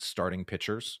elite starting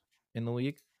pitchers in the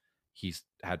league. He's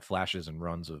had flashes and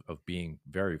runs of being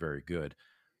very, very good.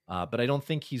 But I don't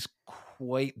think he's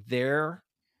quite there,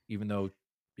 even though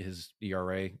his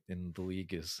ERA in the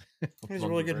league is He's a among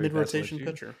really the good very mid best rotation last year.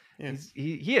 pitcher. Yeah.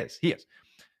 He is.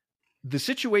 The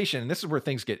situation, and this is where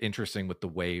things get interesting with the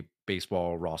way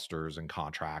baseball rosters and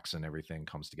contracts and everything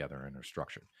comes together and are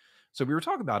structured. So we were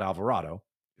talking about Alvarado,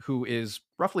 who is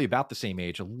roughly about the same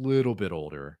age, a little bit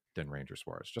older than Ranger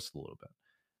Suarez, just a little bit.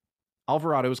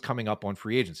 Alvarado is coming up on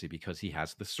free agency because he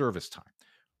has the service time.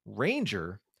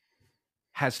 Ranger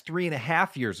has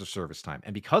 3.5 years of service time.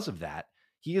 And because of that,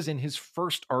 he is in his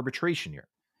first arbitration year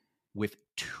with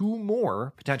two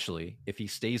more potentially if he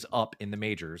stays up in the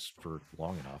majors for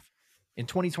long enough in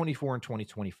 2024 and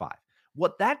 2025.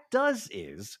 What that does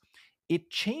is it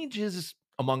changes,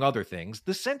 among other things,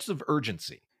 the sense of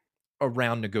urgency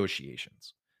around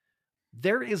negotiations.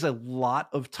 There is a lot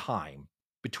of time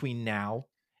between now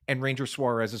and Ranger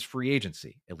Suarez's free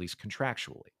agency, at least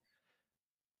contractually.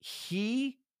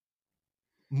 He,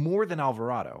 more than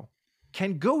Alvarado,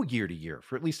 can go year to year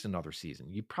for at least another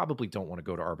season. You probably don't want to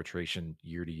go to arbitration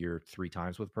year to year 3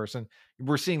 times with a person.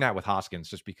 We're seeing that with Hoskins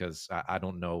just because I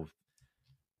don't know.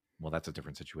 Well, that's a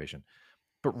different situation.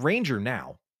 But Ranger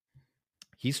now,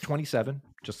 he's 27,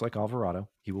 just like Alvarado.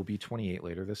 He will be 28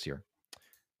 later this year.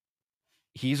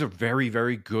 He's a very,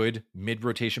 very good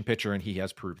mid-rotation pitcher, and he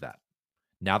has proved that.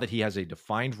 Now that he has a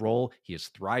defined role, he has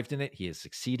thrived in it. He has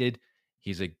succeeded.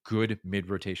 He's a good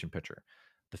mid-rotation pitcher.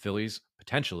 The Phillies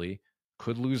potentially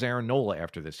could lose Aaron Nola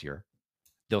after this year.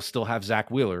 They'll still have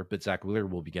Zach Wheeler, but Zach Wheeler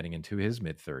will be getting into his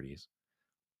mid-30s.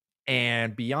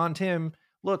 And beyond him,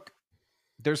 look,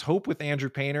 there's hope with Andrew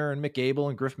Painter and Mick Abel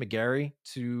and Griff McGarry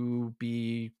to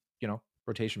be,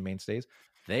 rotation mainstays.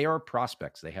 They are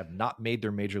prospects. They have not made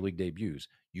their major league debuts.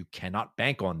 You cannot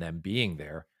bank on them being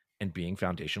there and being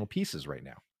foundational pieces right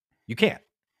now. You can't.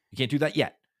 You can't do that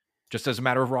yet. Just as a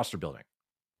matter of roster building.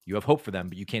 You have hope for them,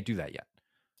 but you can't do that yet.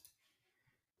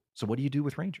 So what do you do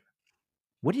with Ranger?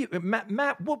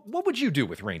 Matt, what would you do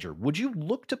with Ranger? Would you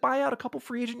look to buy out a couple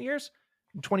free agent years?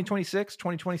 2026,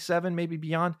 2027, maybe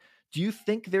beyond? Do you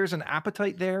think there's an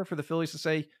appetite there for the Phillies to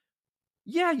say,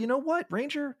 yeah, you know what,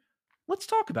 Ranger, let's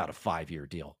talk about a 5-year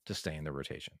deal to stay in the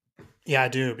rotation? Yeah, I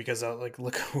do, because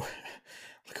look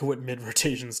at what mid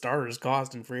rotation starters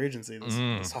cost in free agency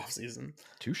this offseason.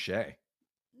 Touche.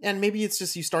 And maybe it's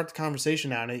just you start the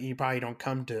conversation out, and you probably don't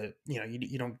come to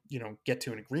you don't get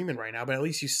to an agreement right now, but at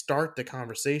least you start the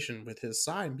conversation with his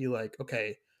side and be like,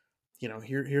 okay,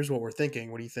 here's what we're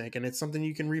thinking. What do you think? And it's something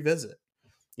you can revisit.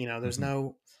 There's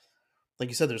no, like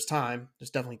you said, there's time. There's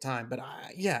definitely time. But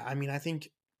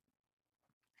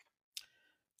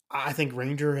I think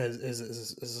Ranger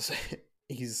is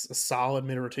he's a solid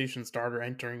mid rotation starter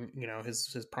entering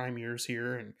his prime years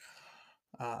here, and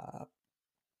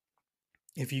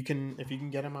if you can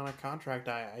get him on a contract,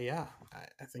 I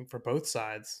think for both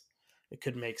sides it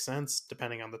could make sense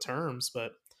depending on the terms.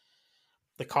 But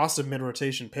the cost of mid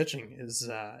rotation pitching is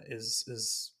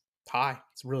high.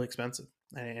 It's really expensive,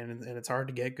 and it's hard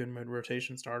to get good mid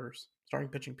rotation starting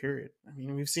pitching. Period. I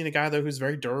mean, we've seen a guy though who's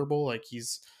very durable. Like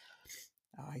he's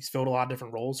filled a lot of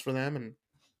different roles for them, and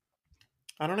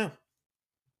I don't know.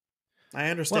 I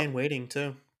understand waiting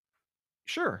too.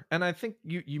 Sure, and I think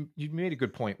you made a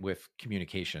good point with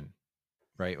communication,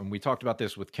 right? And we talked about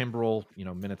this with Kimbrel,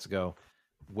 minutes ago,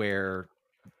 where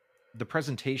the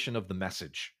presentation of the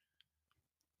message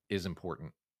is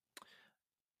important.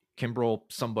 Kimbrel,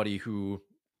 somebody who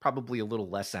probably a little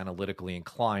less analytically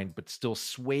inclined, but still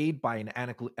swayed by an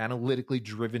analytically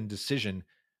driven decision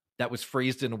that was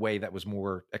phrased in a way that was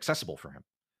more accessible for him.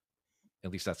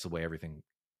 At least that's the way everything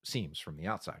seems from the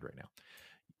outside right now.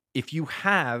 If you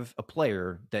have a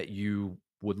player that you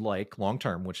would like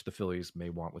long-term, which the Phillies may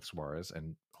want with Suarez,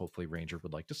 and hopefully Ranger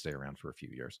would like to stay around for a few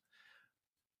years,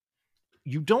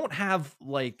 you don't have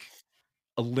like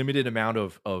a limited amount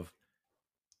of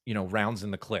rounds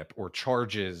in the clip or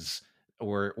charges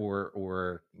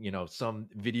or some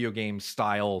video game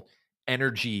style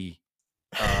energy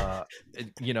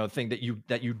thing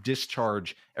that you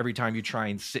discharge every time you try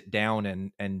and sit down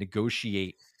and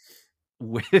negotiate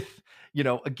with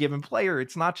a given player.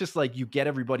 It's not just like you get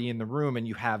everybody in the room and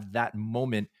you have that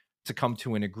moment to come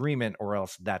to an agreement, or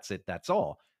else that's it, that's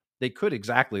all. They could,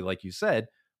 exactly like you said,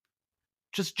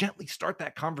 just gently start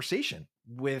that conversation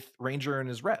with Ranger and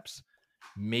his reps.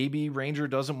 Maybe Ranger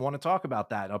doesn't want to talk about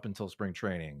that up until spring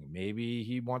training. Maybe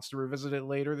he wants to revisit it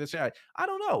later this year. I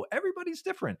don't know. Everybody's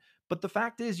different. But the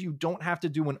fact is, you don't have to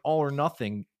do an all or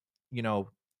nothing,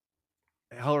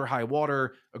 hell or high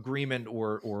water agreement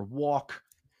or walk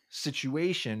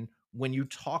situation when you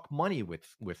talk money with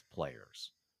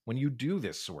players, when you do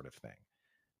this sort of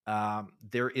thing.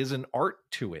 There is an art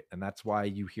to it. And that's why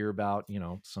you hear about,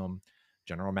 some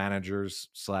general managers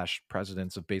 /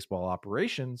 presidents of baseball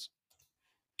operations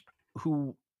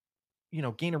who,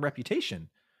 gain a reputation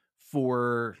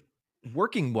for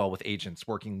working well with agents,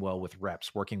 working well with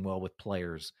reps, working well with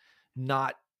players,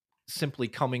 not simply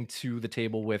coming to the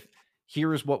table with,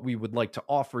 here is what we would like to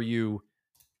offer you,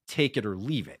 take it or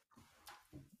leave it,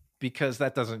 because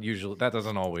that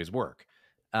doesn't always work.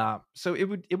 So it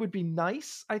would be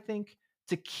nice, I think,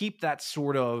 to keep that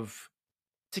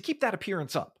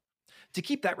appearance up, to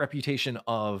keep that reputation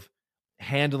of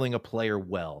handling a player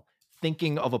well,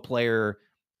 thinking of a player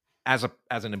as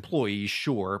an employee,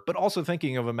 sure, but also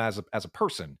thinking of him as a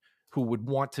person who would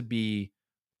want to be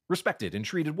respected and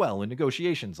treated well in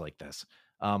negotiations like this.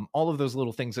 All of those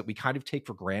little things that we kind of take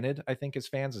for granted, I think, as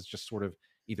fans, is just sort of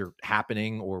either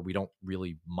happening or we don't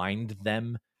really mind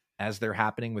them as they're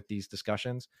happening with these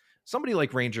discussions, somebody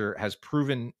like Ranger has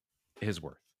proven his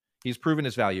worth. He's proven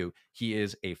his value. He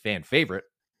is a fan favorite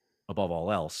above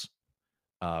all else,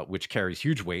 which carries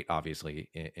huge weight, obviously,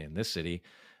 in this city.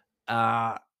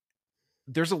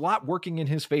 There's a lot working in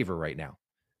his favor right now.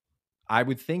 I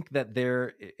would think that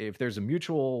if there's a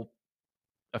mutual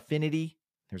affinity,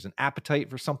 there's an appetite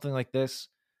for something like this,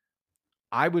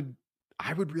 I would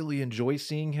really enjoy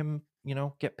seeing him,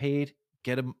 get paid,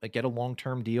 get a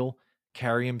long-term deal,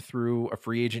 carry him through a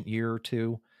free agent year or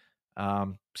two,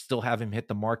 still have him hit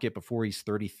the market before he's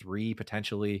 33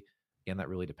 potentially. Again, that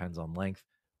really depends on length.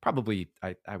 Probably,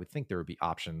 I would think there would be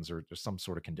options or there's some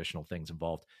sort of conditional things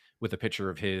involved with a pitcher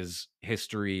of his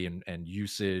history and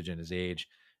usage and his age.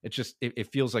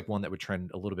 It feels like one that would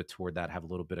trend a little bit toward that, have a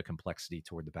little bit of complexity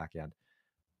toward the back end.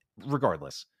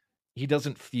 Regardless, he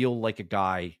doesn't feel like a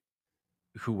guy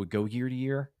who would go year to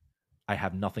year. I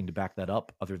have nothing to back that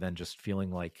up other than just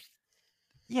feeling like,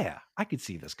 yeah, I could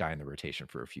see this guy in the rotation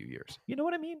for a few years. You know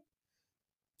what I mean?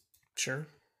 Sure.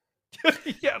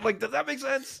 Yeah, like, does that make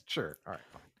sense? Sure. All right,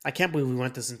 fine. I can't believe we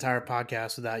went this entire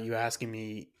podcast without you asking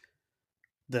me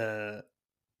the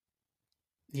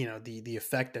the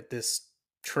effect that this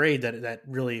trade that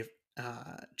really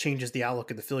changes the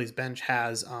outlook of the Phillies bench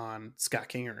has on Scott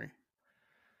Kingery.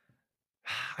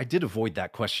 I did avoid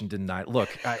that question, didn't I? Look,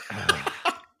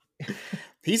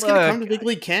 he's going to come to big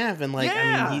league camp, and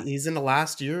yeah, he's in the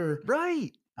last year,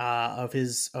 right? Of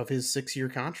his 6-year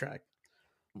contract,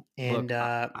 and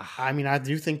Look, I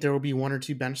do think there will be 1 or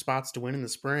 2 bench spots to win in the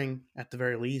spring at the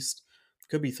very least.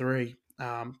 Could be 3,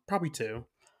 probably 2,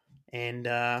 and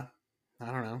I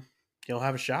don't know. He'll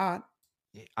have a shot.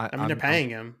 They're paying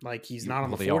him like he's not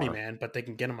on the 40 man, but they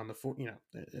can get him on the 40.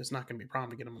 It's not going to be a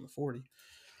problem to get him on the 40.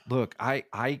 Look,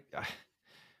 I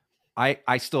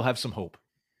still have some hope,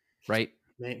 right?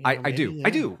 I do.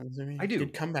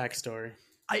 Good comeback story.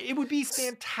 It would be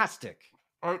fantastic.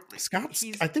 I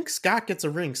think Scott gets a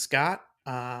ring. Scott,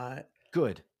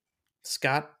 good.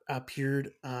 Scott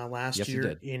appeared last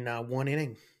year in 1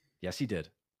 inning. Yes, he did.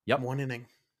 Yep, 1 inning.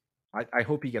 I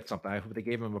hope he gets something. I hope they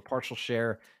gave him a partial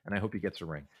share, and I hope he gets a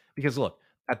ring. Because look,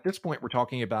 at this point, we're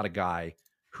talking about a guy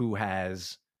who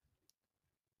has,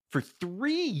 for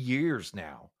 3 years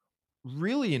now,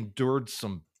 really endured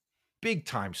some big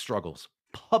time struggles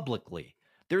publicly.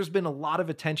 There's been a lot of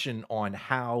attention on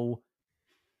how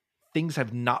things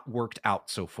have not worked out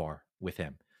so far with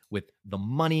him, with the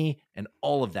money and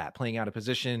all of that, playing out of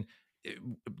position,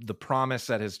 the promise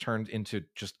that has turned into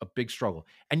just a big struggle.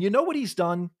 And you know what he's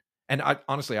done? And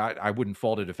honestly, I wouldn't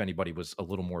fault it if anybody was a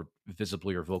little more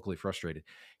visibly or vocally frustrated.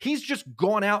 He's just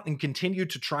gone out and continued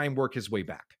to try and work his way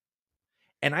back.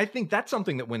 And I think that's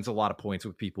something that wins a lot of points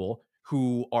with people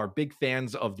who are big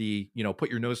fans of the, put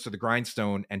your nose to the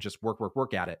grindstone and just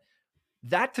work at it.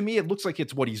 That, to me, it looks like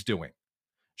it's what he's doing.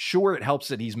 Sure, it helps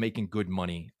that he's making good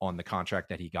money on the contract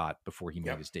that he got before he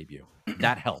made his debut.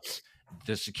 That helps.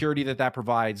 The security that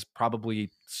provides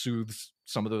probably soothes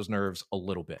some of those nerves a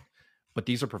little bit. But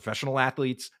these are professional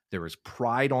athletes. There is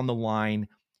pride on the line.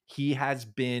 He's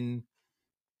been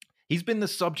the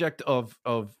subject of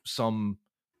some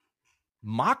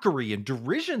mockery and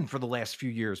derision for the last few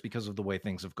years because of the way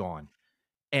things have gone.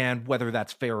 And whether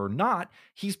that's fair or not,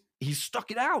 he's stuck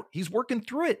it out. He's working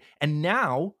through it. And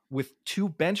now, with 2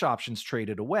 bench options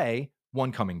traded away,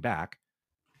 1 coming back,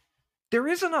 there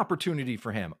is an opportunity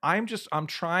for him. I'm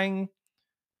trying.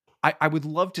 I would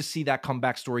love to see that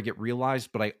comeback story get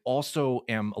realized, but I also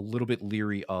am a little bit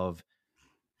leery of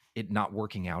it not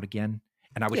working out again.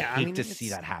 And I would hate to see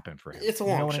that happen for him. It's a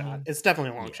long shot. I mean? It's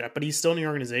definitely a long shot, but he's still in the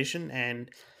organization, and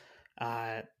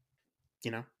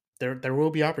there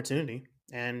will be opportunity,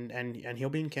 and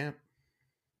he'll be in camp.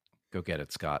 Go get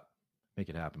it, Scott. Make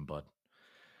it happen, bud.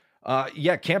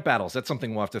 Camp battles. That's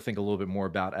something we'll have to think a little bit more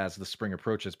about as the spring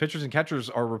approaches. Pitchers and catchers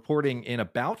are reporting in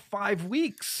about 5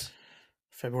 weeks.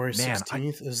 February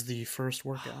 16th is the first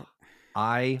workout.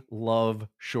 I love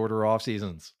shorter off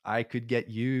seasons. I could get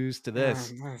used to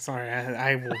this. Sorry,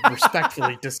 I will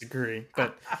respectfully disagree,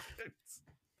 but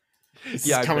this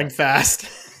is coming fast.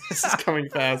 This is coming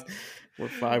fast. We're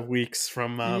 5 weeks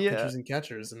from pitchers and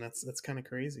catchers, and that's kind of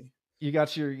crazy. You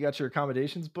got your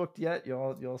accommodations booked yet? You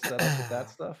all set up with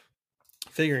that stuff?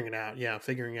 Figuring it out. Yeah,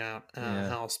 figuring out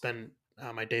how I'll spend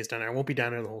my days down there. I won't be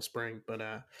down there the whole spring, but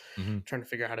trying to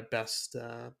figure out how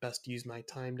to best use my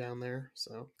time down there.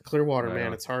 So Clearwater,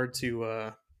 man, it's hard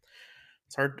to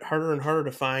harder and harder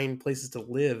to find places to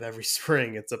live every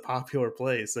spring. It's a popular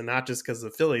place, and not just because of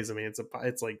the Phillies. I mean,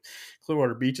 it's like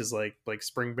Clearwater Beach is like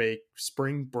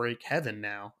spring break heaven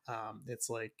now. It's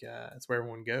like it's where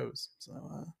everyone goes.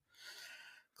 So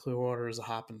Clearwater is a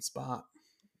hopping spot.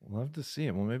 Love to see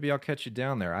it. Well, maybe I'll catch you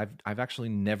down there. I've actually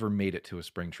never made it to a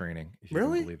spring training, if you can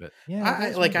Really? believe it. Yeah, I've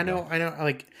always Like wanted I to go. know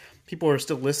like people are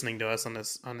still listening to us on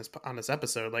this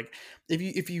episode. Like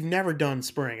if you've never done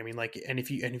spring, I mean, like, and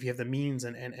if you have the means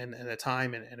and the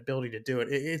time and ability to do it,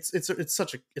 it's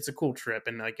such a it's a cool trip,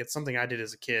 and like it's something I did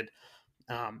as a kid.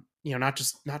 You know, not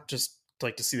just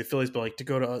like to see the Phillies, but like to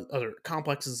go to other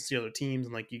complexes and see other teams,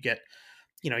 and like you get,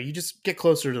 you know, you just get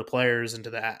closer to the players and to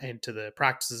the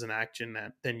practices and action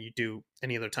than you do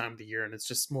any other time of the year, and it's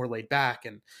just more laid back,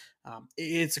 and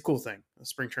it's a cool thing.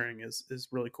 Spring training is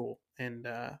really cool, and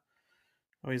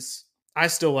always I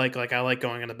still like I like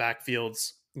going in the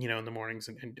backfields, you know, in the mornings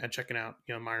and checking out,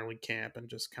 you know, minor league camp and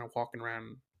just kind of walking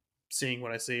around, seeing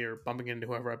what I see or bumping into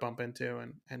whoever I bump into,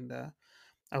 and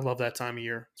I love that time of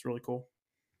year. It's really cool.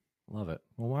 Love it.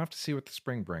 Well, we'll have to see what the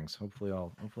spring brings. Hopefully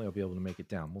I'll be able to make it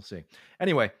down. We'll see.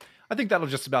 Anyway, I think that'll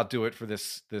just about do it for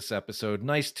this episode.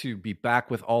 Nice to be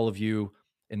back with all of you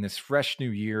in this fresh new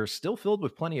year, still filled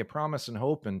with plenty of promise and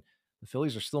hope, and the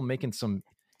Phillies are still making some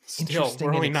Still, we're interesting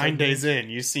and only nine exciting days moves. in.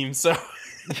 You seem so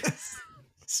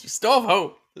still have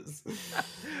hope.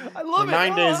 I We're love it.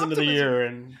 9 days Oh, into the optimism. year,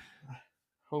 and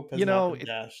hope has You not know, been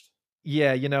dashed.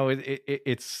 Yeah,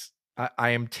 it's I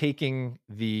am taking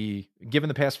given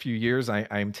the past few years, I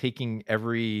am taking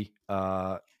every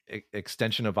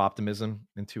extension of optimism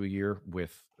into a year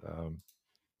with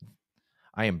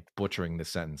I am butchering this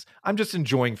sentence. I'm just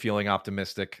enjoying feeling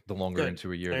optimistic the longer Good.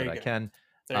 into a year There that you I go. can.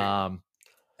 There you go. Um,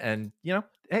 and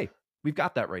hey, we've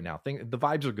got that right now. The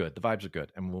vibes are good. The vibes are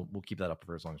good, and we'll keep that up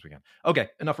for as long as we can. Okay,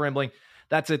 enough rambling.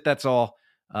 That's it. That's all.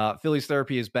 Phillies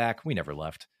therapy is back. We never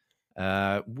left.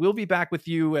 We'll be back with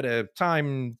you at a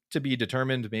time to be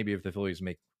determined. Maybe if the Phillies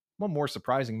make one more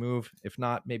surprising move. If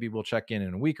not, maybe we'll check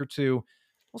in a week or two.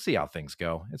 We'll see how things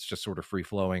go. It's just sort of free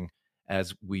flowing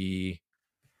as we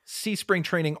see spring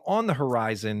training on the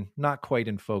horizon. Not quite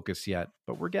in focus yet,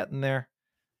 but we're getting there.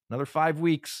 Another 5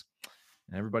 weeks,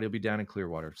 and everybody will be down in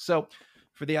Clearwater. So,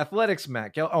 for the Athletics,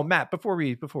 Matt. Oh, Matt, before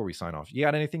we sign off, you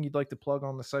got anything you'd like to plug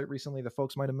on the site recently that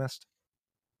folks might have missed?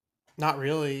 Not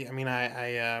really. I mean,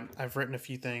 I've written a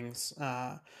few things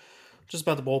just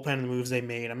about the bullpen and the moves they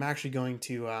made. I'm actually going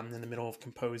to in the middle of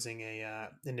composing a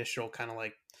initial kind of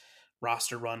like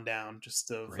roster rundown,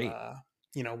 just of Great.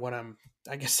 you know, what I'm,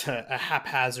 I guess, a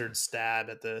haphazard stab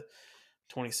at the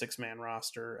 26-man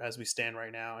roster as we stand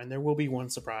right now, and there will be one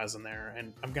surprise in there,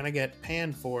 and I'm gonna get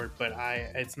panned for it, but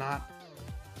it's not.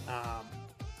 Um,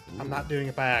 I'm not doing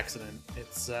it by accident.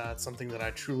 It's something that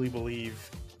I truly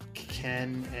believe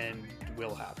can and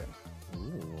will happen.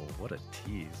 Ooh, what a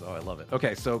tease. Oh, I love it.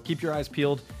 Okay, so keep your eyes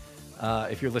peeled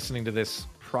if you're listening to this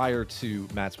prior to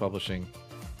Matt's publishing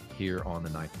here on the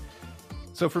 9th.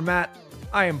 So for Matt,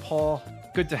 I am Paul.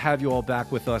 Good to have you all back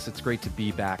with us. It's great to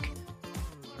be back.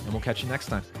 And we'll catch you next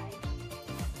time.